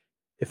country,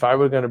 if I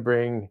were going to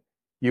bring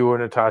you or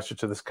Natasha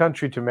to this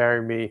country to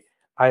marry me,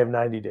 I have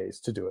 90 days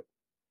to do it.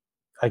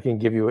 I can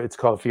give you, it's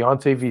called a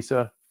fiance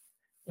visa,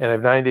 and I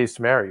have 9 days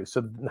to marry you.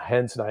 So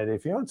hence 90-day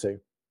fiance.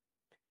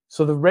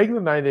 So the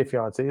regular 90-day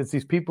fiance is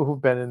these people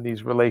who've been in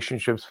these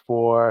relationships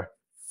for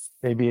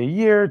maybe a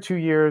year, 2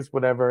 years,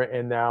 whatever,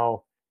 and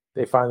now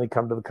they finally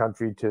come to the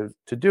country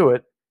to do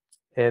it,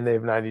 and they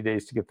have 90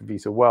 days to get the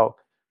visa. Well,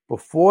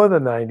 before the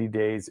 90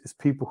 days is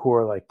people who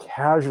are like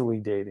casually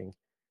dating.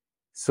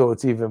 So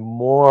it's even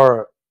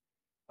more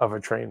of a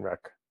train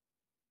wreck.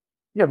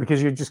 Yeah,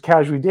 because you're just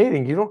casually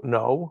dating. You don't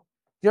know.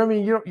 You know what I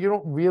mean? You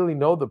don't really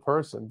know the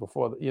person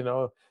before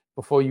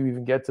before you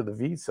even get to the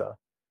visa.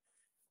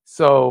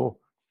 So,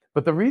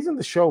 but the reason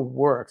the show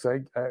works,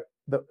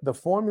 the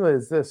formula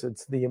is this: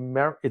 it's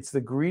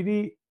the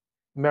greedy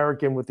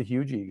American with the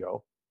huge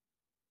ego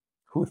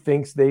who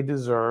thinks they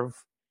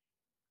deserve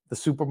the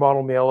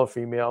supermodel male or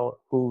female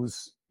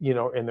who's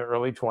in their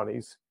early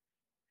 20s,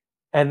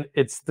 and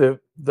it's the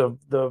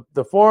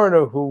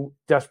foreigner who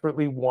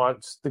desperately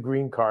wants the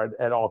green card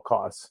at all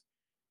costs.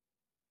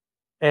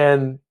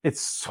 And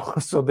it's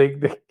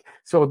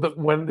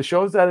when the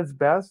show's at its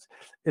best,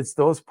 it's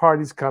those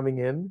parties coming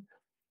in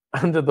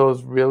under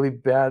those really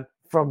bad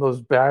from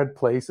those bad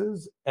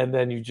places, and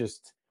then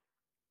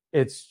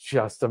it's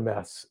just a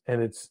mess,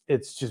 and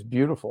it's just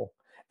beautiful.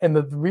 And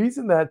the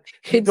reason that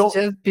It's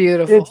just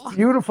beautiful. it's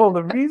beautiful.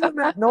 The reason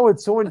that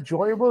it's so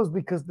enjoyable is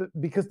because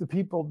the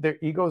people, their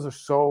egos are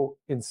so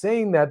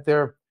insane that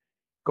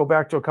go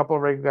back to a couple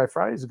of Regular Guy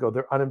Fridays ago,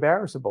 they're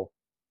unembarrassable.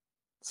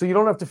 So you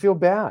don't have to feel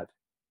bad,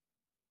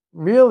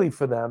 really,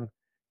 for them,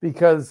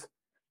 because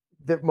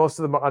most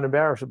of them are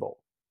unembarrassable.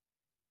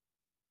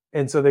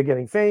 And so they're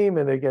getting fame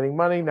and they're getting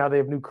money. Now they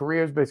have new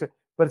careers, basically.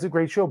 But it's a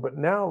great show. But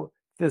now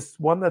this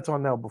one that's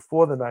on now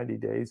before the 90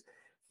 days,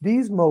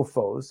 these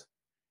mofos,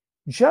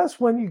 just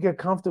when you get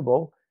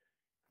comfortable,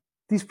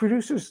 these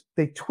producers,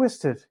 they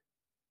twist it,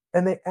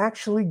 and they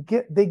actually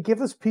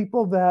give us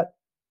people that,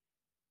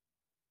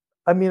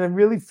 I mean, I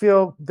really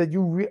feel that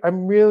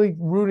I'm really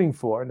rooting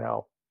for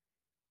now.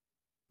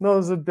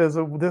 No,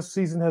 this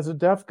season has a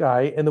deaf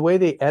guy, and the way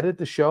they edit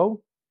the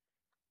show,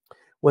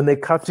 when they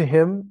cut to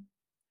him,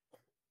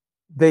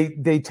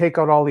 they take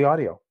out all the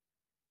audio.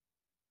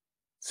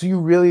 So you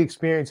really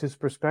experience his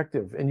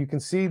perspective, and you can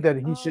see that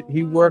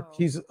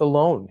he's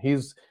alone.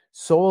 He's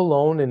so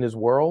alone in his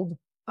world,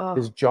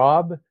 his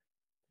job.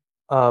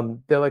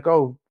 They're like,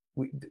 oh,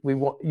 we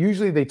want.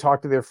 Usually they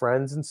talk to their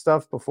friends and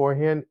stuff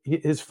beforehand.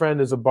 His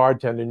friend is a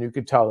bartender, and you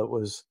could tell it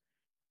would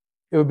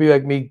be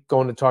like me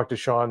going to talk to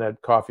Sean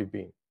at Coffee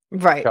Bean,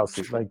 Right.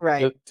 Kelsey, like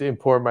Right. to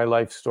pour my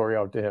life story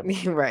out to him.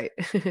 Right.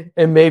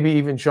 And maybe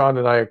even Sean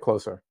and I are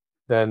closer.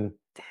 Then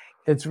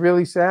it's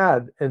really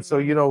sad. And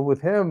so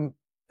with him,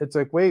 it's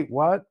like, wait,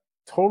 what?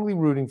 Totally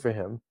rooting for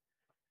him.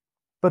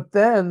 But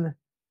then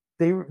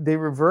they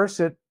reverse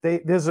it.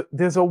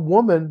 There's a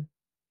woman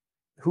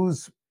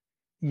who's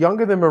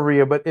younger than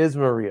Maria, but is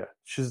Maria.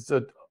 She's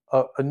a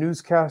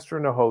newscaster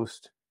and a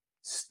host.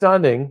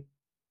 Stunning.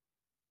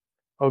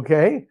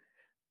 Okay.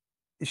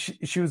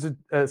 She was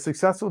a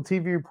successful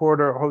TV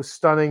reporter, host,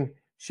 stunning.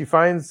 She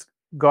finds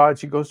God.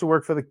 She goes to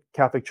work for the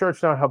Catholic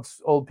Church now,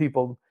 helps old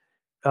people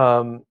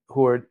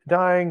who are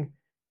dying.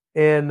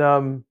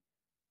 And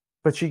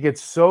but she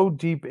gets so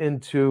deep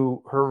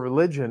into her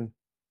religion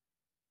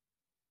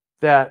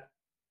that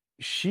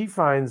she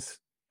finds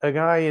a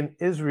guy in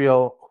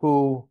Israel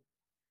who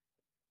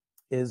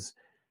is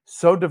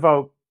so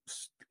devout.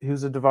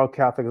 He's a devout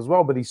Catholic as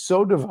well, but he's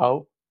so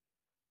devout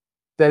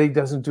that he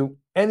doesn't do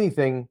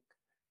anything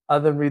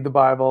other than read the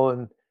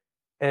Bible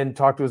and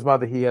talk to his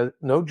mother. He has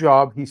no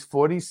job. He's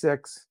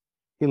 46.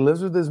 He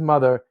lives with his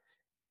mother,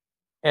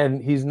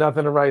 and he's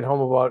nothing to write home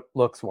about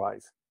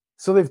looks-wise.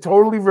 So they've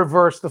totally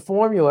reversed the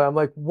formula. I'm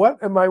like,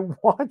 what am I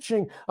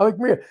watching? I'm like,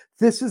 Maria,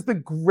 this is the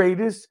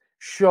greatest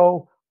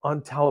show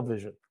on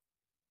television.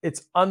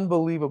 It's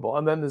unbelievable.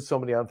 And then there's so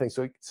many other things.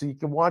 So you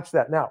can watch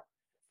that. Now,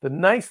 the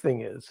nice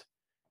thing is,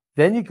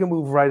 then you can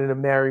move right into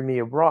Marry Me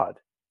Abroad,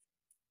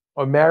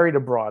 or Married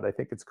Abroad, I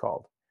think it's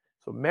called.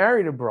 So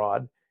Married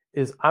Abroad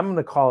is, I'm going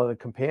to call it a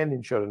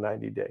companion show to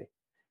 90 Day.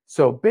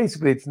 So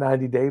basically it's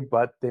 90 Day,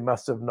 but they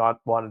must have not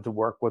wanted to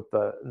work with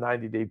the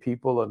 90 Day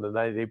people and the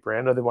 90 Day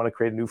brand, or they want to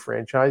create a new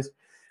franchise.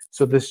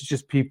 So this is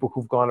just people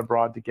who've gone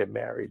abroad to get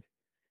married.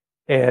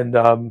 And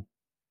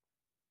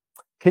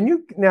can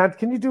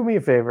you do me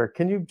a favor?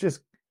 Can you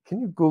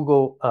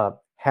Google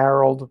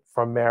Harold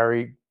from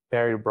Married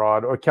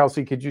Abroad? Or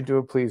Kelsey, could you do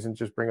it, please, and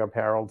just bring up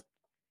Harold?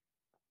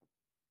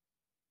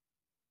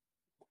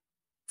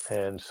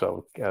 And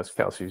so as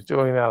Kelsey's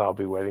doing that, I'll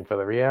be waiting for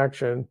the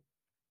reaction.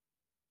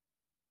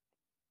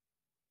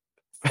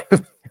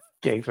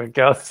 Okay, so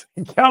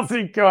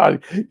Kelsey,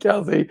 God,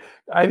 Kelsey,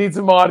 I need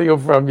some audio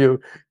from you,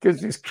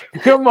 because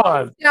come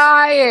on.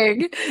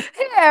 Dying.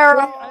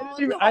 Harold.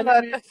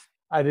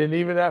 I didn't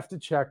even have to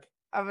check.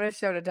 I'm going to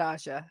show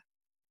Natasha.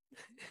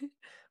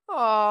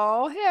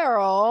 Oh,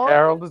 Harold.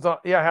 Harold is on.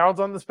 Yeah, Harold's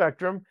on the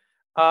spectrum.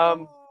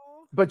 Oh.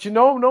 but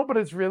no, but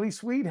it's really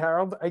sweet,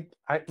 Harold.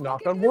 I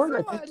knock on wood.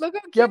 I think, Look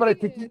how yeah, but I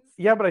cute he think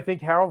is. but I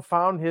think Harold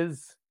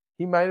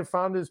he might have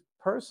found his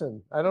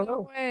person. I don't No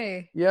know.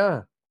 way.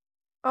 Yeah.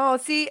 Oh,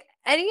 see,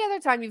 any other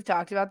time you've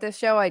talked about this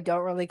show, I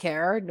don't really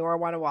care nor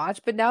want to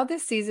watch. But now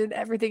this season,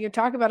 everything you're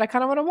talking about, I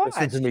kind of want to watch.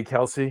 Listen to me,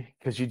 Kelsey,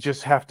 because you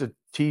just have to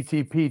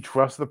TTP,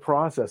 trust the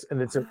process. And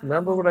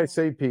remember what I Wow.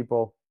 say,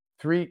 people.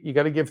 You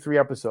got to give 3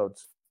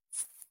 episodes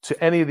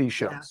to any of these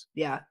shows.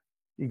 Yeah.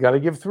 You got to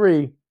give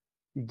 3.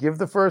 You give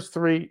the first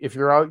 3. If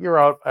you're out, you're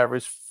out. I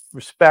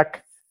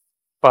respect,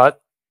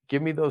 but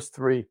give me those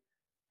 3.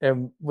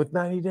 And with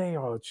 90 Day,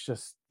 it's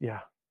just, yeah.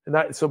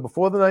 And so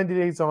before the 90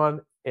 days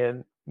on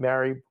and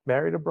Married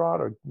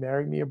Abroad or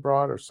Marry Me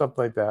Abroad or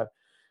something like that.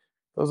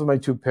 Those are my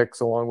 2 picks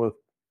along with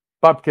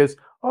Bupkis.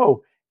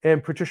 Oh,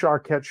 and Patricia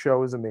Arquette's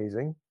show is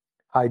amazing.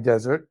 High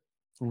Desert,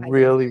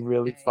 really, Desert,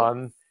 really okay.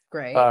 fun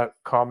Great.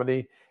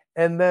 comedy.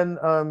 And then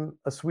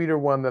a sweeter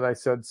one that I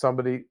said,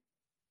 Somebody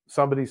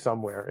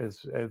Somewhere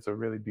is a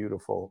really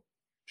beautiful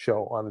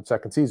show on its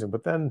 2nd season.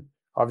 But then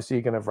obviously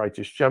you can have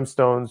Righteous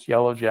Gemstones,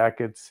 Yellow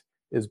Jackets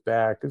is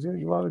back. There's a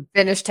lot of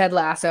Finished Ted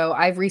Lasso.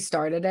 I've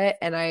restarted it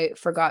and I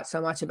forgot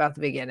so much about the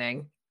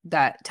beginning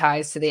that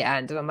ties to the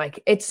end. And I'm like,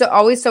 it's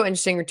always so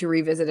interesting to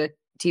revisit a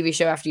TV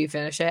show after you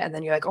finish it. And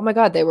then you're like, oh my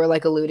God, they were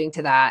like alluding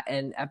to that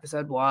in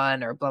episode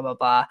 1 or blah, blah,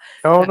 blah.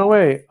 Oh, no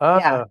way.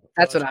 Yeah,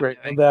 that's what I'm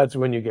great. doing. That's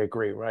when you get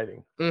great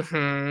writing.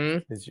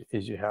 Mm-hmm.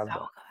 Is you have So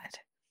that. good.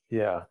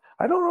 Yeah.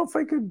 I don't know if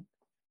I could.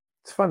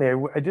 It's funny.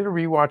 I did a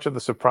rewatch of The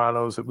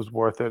Sopranos. It was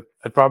worth it.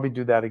 I'd probably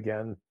do that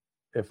again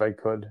if I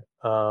could.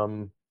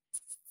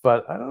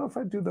 But I don't know if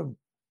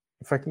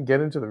I can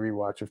get into the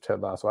rewatch of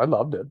Ted Lasso. I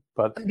loved it,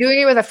 but I'm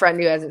doing it with a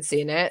friend who hasn't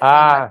seen it.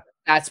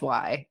 That's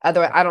why.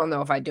 Otherwise, I don't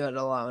know if I'd do it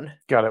alone.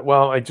 Got it.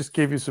 Well, I just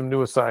gave you some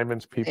new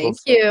assignments, people. Thank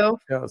you.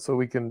 Yeah, so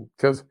we can,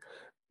 because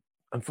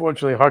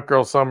unfortunately, Hot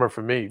Girl Summer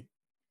for me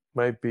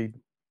might be,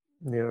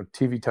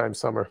 TV time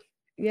summer.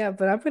 Yeah,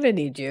 but I'm gonna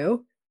need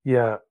you.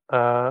 Yeah.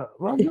 Well,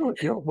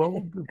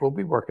 we'll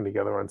be working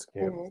together on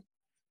some.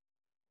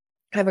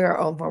 Having our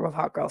own form of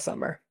Hot Girl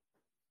Summer.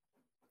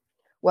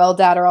 Well,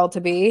 Dadderall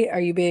to be, are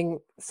you being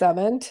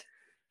summoned?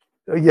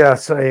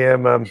 Yes, I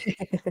am.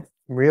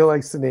 Maria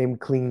likes the name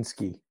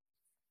Kleensky.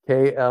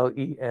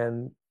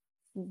 KLENSKY.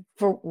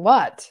 For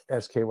what?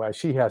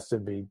 She has to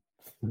be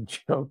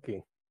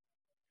joking.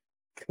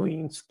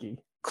 Kleensky.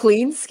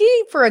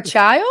 Kleensky for a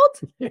child?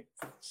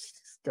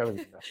 She's gotta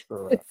be messed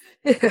around.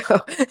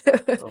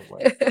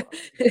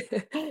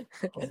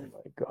 Oh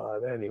my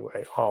God.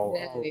 Anyway, all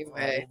will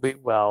be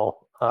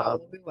well. All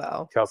will be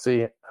well.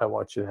 Kelsey, I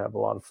want you to have a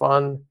lot of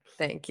fun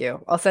Thank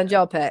you. I'll send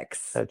y'all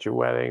pics. at your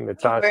wedding.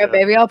 Natasha.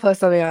 Maybe I'll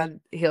post something on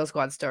Heel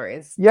Squad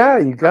stories. Yeah,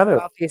 you got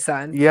it. Peace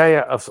sign.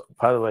 Yeah.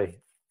 By the way,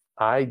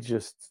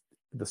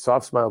 the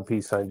soft smile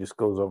peace sign just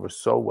goes over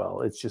so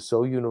well. It's just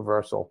so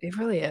universal. It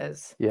really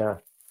is. Yeah,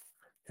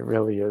 it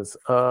really is.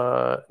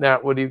 Now,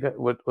 what do you got?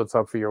 What's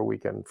up for your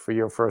weekend, for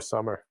your first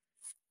summer?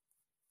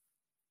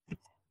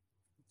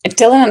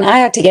 Dylan and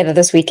I are together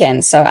this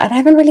weekend, so I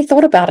haven't really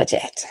thought about it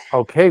yet.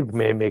 Okay,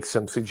 may I make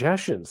some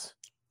suggestions?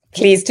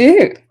 Please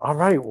do. All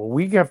right. Well,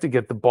 we have to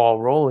get the ball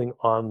rolling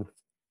on.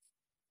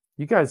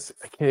 You guys,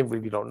 I can't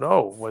believe you don't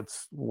know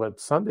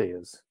what Sunday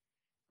is.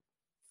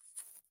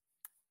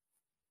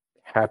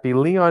 Happy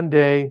Leon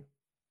Day.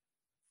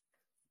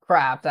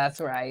 Crap, that's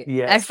right.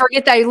 Yes. I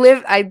forget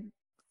that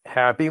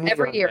Happy Leon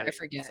every year Day. I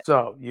forget.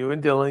 So you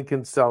and Dylan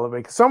can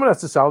celebrate. Someone has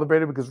to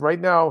celebrate it, because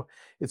right now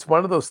it's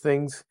one of those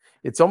things.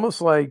 It's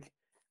almost like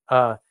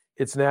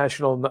it's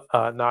National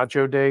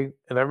Nacho Day.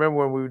 And I remember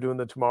when we were doing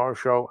the Tomorrow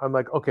Show, I'm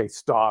like, okay,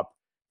 stop.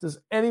 Does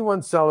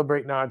anyone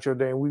celebrate Nacho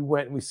Day? And we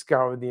went and we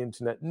scoured the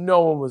internet.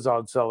 No one was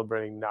out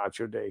celebrating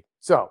Nacho Day.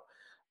 So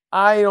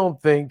I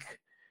don't think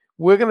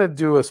we're going to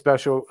do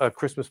a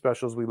Christmas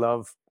specials we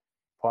love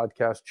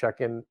podcast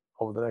check-in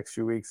over the next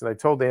few weeks. And I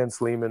told Ann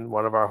Sleeman,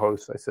 one of our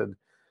hosts, I said,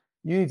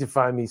 you need to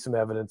find me some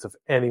evidence of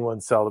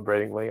anyone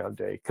celebrating Leon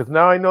Day. Because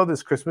now I know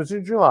this Christmas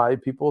in July,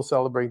 people will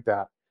celebrate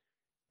that.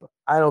 But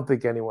I don't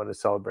think anyone is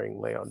celebrating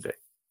Leon Day.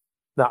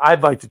 Now,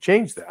 I'd like to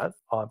change that,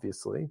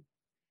 obviously.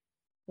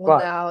 Well,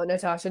 But- now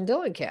Natasha and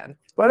Dylan can.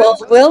 But Well,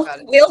 it's-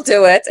 we'll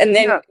do it, and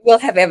then Yeah. we'll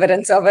have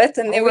evidence of it,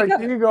 and there all we right, go.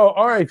 there you go.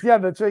 All right. Yeah,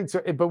 that's right.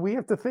 So, but we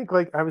have to think,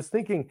 like I was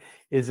thinking,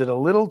 is it a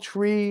little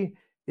tree?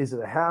 Is it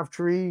a half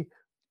tree?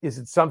 Is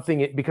it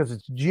something, because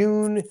it's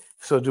June?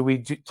 So do we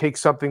take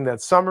something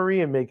that's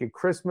summery and make it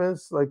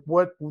Christmas? Like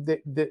what?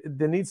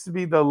 There needs to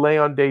be the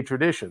Leon Day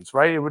traditions,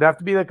 right? It would have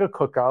to be like a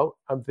cookout.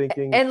 I'm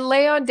thinking. And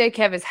Leon Day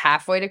Kev is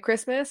halfway to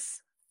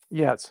Christmas.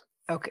 Yes.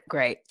 Okay,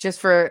 great. Just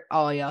for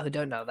all y'all who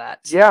don't know that.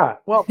 Yeah.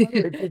 Well,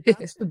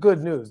 that's the good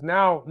news.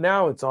 Now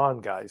it's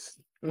on, guys.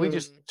 We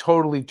just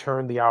totally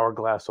turned the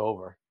hourglass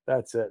over.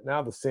 That's it.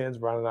 Now the sand's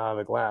running out of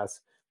the glass.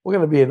 We're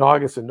going to be in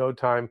August in no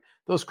time.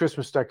 Those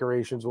Christmas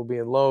decorations will be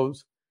in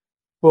Lowe's.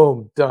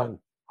 Boom, done.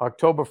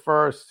 October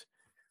 1st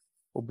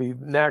will be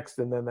next,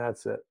 and then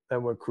that's it.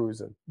 Then we're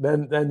cruising.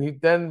 Then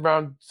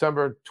around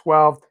December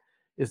 12th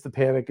is the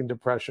panic and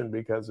depression,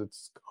 because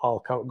it's all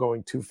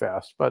going too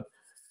fast. But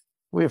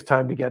We have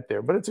time to get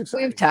there, but it's We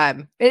exciting. have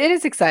time. It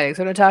is exciting.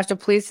 So Natasha,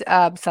 please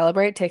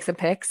celebrate. Take some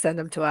pics. Send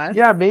them to us.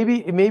 Yeah,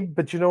 maybe,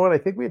 but you know what? I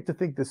think we have to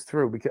think this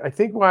through, because I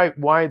think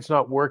why it's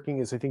not working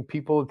is I think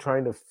people are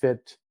trying to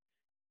fit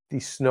the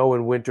snow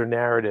and winter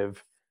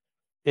narrative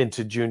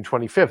into June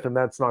 25th, and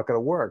that's not going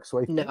to work. So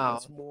I think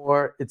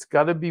it's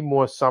got to be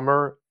more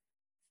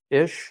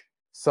summer-ish,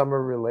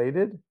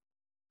 summer-related.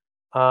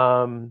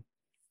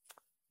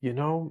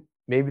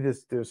 Maybe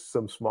there's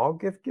some small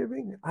gift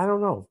giving. I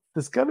don't know.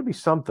 There's got to be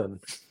something.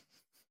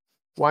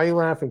 Why are you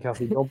laughing,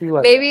 Kelsey? Don't be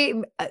like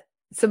Maybe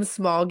some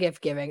small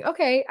gift giving.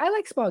 Okay, I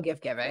like small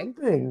gift giving.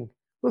 something.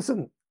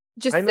 Listen,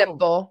 Just I know-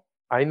 simple.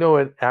 I know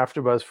at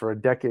AfterBuzz for a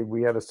decade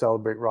we had to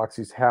celebrate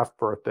Roxy's half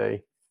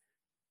birthday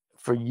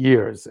for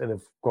years,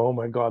 and oh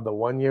my God, the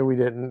one year we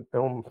didn't.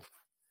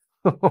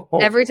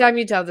 Every time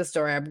you tell the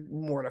story, I'm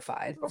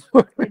mortified.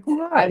 I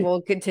Why?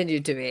 will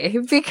continue to be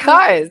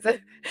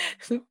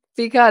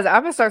because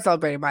I'm gonna start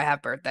celebrating my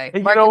half birthday. And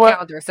you Mark know your what?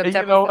 calendar, And you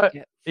September know what?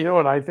 2nd. You know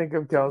what I think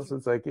of, Kelsey?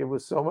 It's like it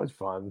was so much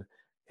fun,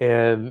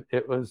 and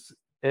it was.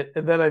 And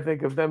then I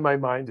think of my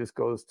mind just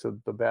goes to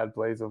the bad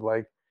place of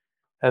like,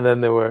 and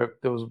then there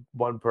was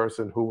one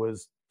person who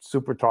was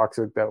super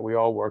toxic that we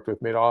all worked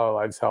with, made all our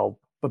lives hell,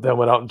 but then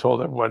went out and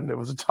told everyone it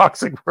was a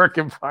toxic work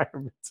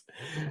environment,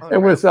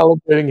 and we're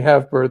celebrating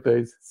half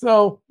birthdays.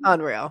 So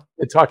Unreal.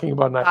 they're talking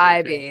about not.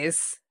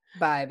 Bibies.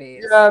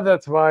 Yeah,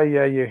 that's why.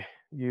 Yeah,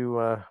 you.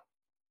 I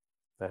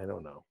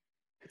don't know.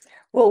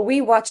 Well,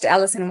 we watched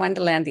Alice in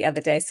Wonderland the other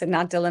day, so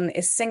now Dylan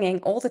is singing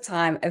all the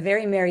time a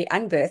very merry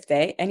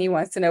unbirthday, and he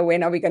wants to know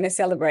when are we going to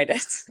celebrate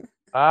it.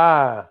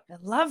 Ah, I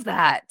love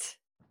that.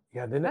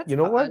 yeah. Then That's you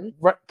know what, fun.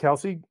 right,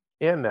 Kelsey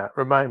and Nat,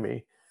 remind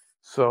me.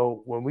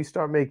 So when we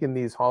start making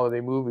these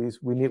holiday movies,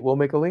 we'll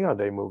make a Leon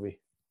Day movie.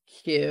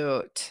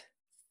 Cute.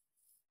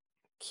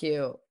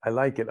 I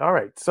like it. All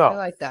right. I So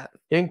like that.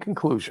 in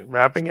conclusion,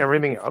 wrapping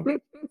everything up,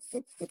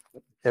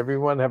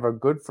 everyone have a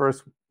good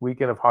first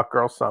weekend of Hot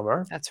Girl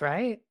Summer, That's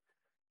right.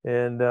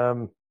 and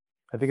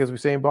I think as we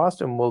say in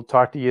Boston, we'll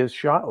talk to you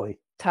shortly.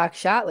 Talk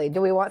shortly.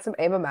 Do we want some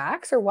Ava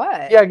Max or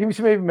what? Yeah, give me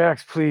some Ava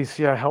Max, please.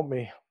 Yeah, help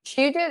me.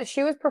 She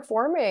was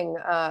performing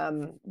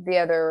the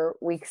other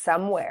week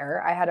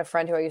somewhere. I had a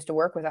friend who I used to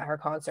work with at her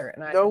concert,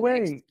 and I No said, way.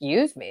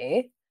 Excuse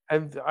me.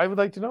 I would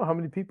like to know how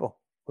many people.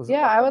 Was it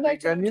Yeah, like I a would like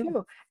big to know venue?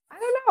 too. I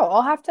don't know.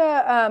 I'll have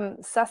to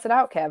suss it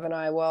out, Kev, and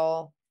I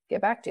will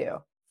get back to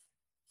you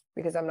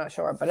because I'm not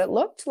sure. But it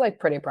looked like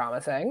pretty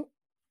promising.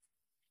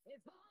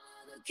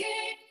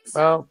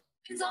 Well,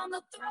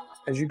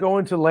 as you go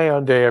into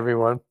Leon Day,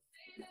 everyone,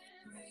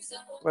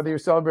 whether you're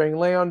celebrating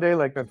Leon Day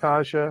like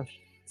Natasha,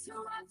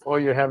 or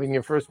you're having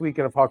your first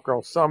weekend of Hot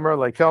Girl Summer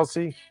like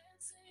Kelsey,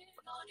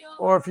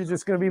 or if you're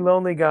just going to be a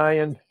lonely guy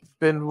and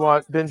binge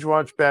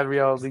watch bad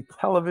reality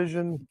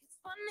television,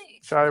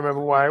 try to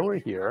remember why we're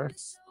here,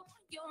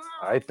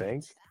 I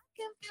think,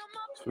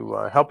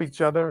 to help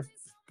each other.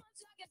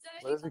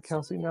 What is it,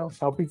 Kelsey, now?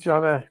 Help each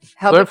other.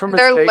 Learn from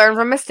mistakes. Learn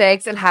from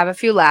mistakes and have a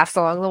few laughs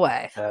along the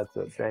way. That's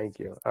it. Thank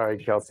you. All right,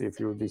 Kelsey, if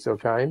you would be so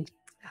kind.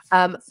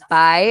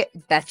 Bye,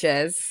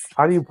 betches.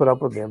 How do you put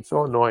up with me? I'm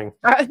so annoying.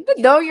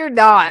 No, you're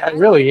not. I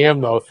really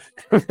am, though.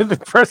 The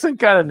person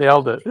kind of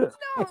nailed it. No,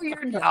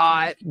 you're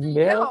not.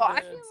 Nailed No, I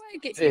it. feel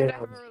like you would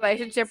have a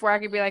relationship where I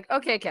could be like,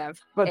 okay, Kev,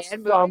 But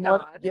and moving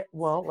on. yeah,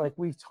 well, like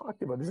we've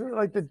talked about, isn't it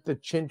like the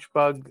chinch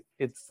bug?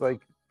 It's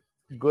like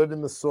good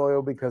in the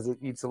soil because it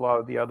eats a lot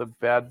of the other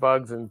bad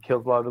bugs and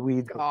kills a lot of the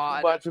weeds. But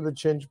God. too much of the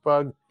chinch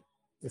bug,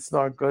 it's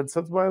not good. So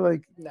that's why,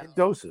 like, No. in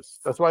doses.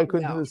 That's why I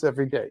couldn't No. do this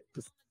every day.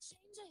 Just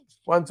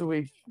once a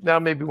week, now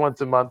maybe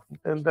once a month,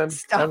 and then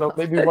I don't know, Stop.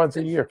 maybe once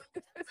a year.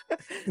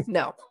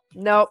 No,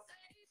 nope.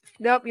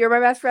 You're my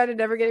best friend and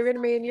never getting rid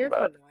of me, and you're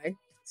But- annoying.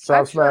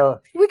 Soft sure.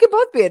 smile. We could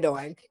both be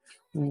annoying.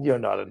 You're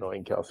not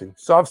annoying, Kelsey.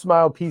 Soft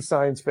smile, peace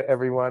signs for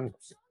everyone.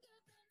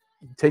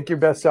 Take your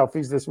best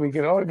selfies this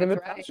weekend. Oh, even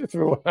That's Natasha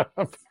threw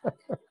up.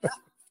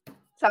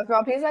 Soft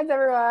small peace signs,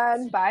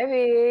 everyone. Bye,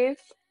 bees.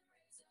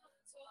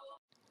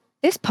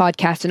 This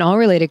podcast and all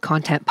related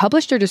content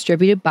published or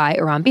distributed by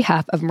or on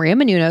behalf of Maria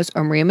Menounos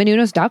or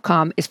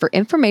mariamenounos.com is for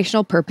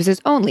informational purposes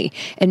only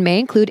and may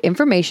include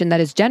information that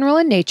is general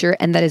in nature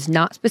and that is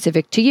not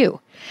specific to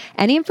you.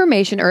 Any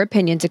information or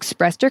opinions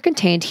expressed or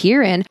contained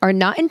herein are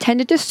not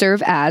intended to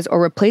serve as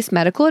or replace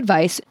medical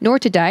advice, nor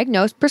to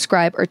diagnose,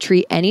 prescribe, or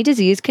treat any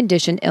disease,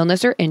 condition,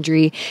 illness, or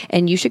injury,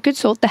 and you should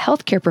consult the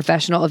healthcare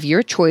professional of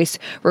your choice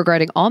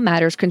regarding all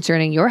matters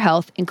concerning your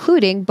health,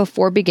 including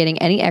before beginning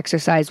any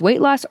exercise, weight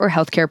loss, or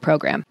healthcare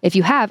program. If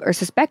you have or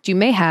suspect you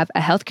may have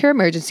a healthcare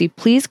emergency,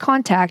 please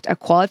contact a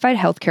qualified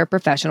healthcare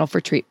professional for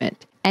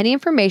treatment. Any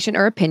information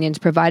or opinions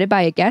provided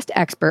by a guest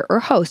expert or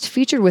host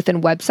featured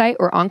within website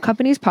or on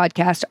company's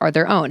podcast are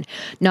their own,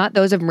 not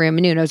those of Maria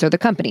Menounos or the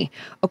company.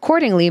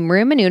 Accordingly,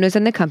 Maria Menounos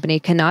and the company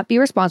cannot be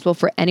responsible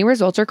for any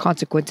results or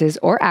consequences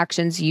or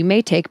actions you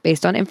may take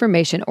based on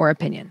information or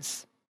opinions.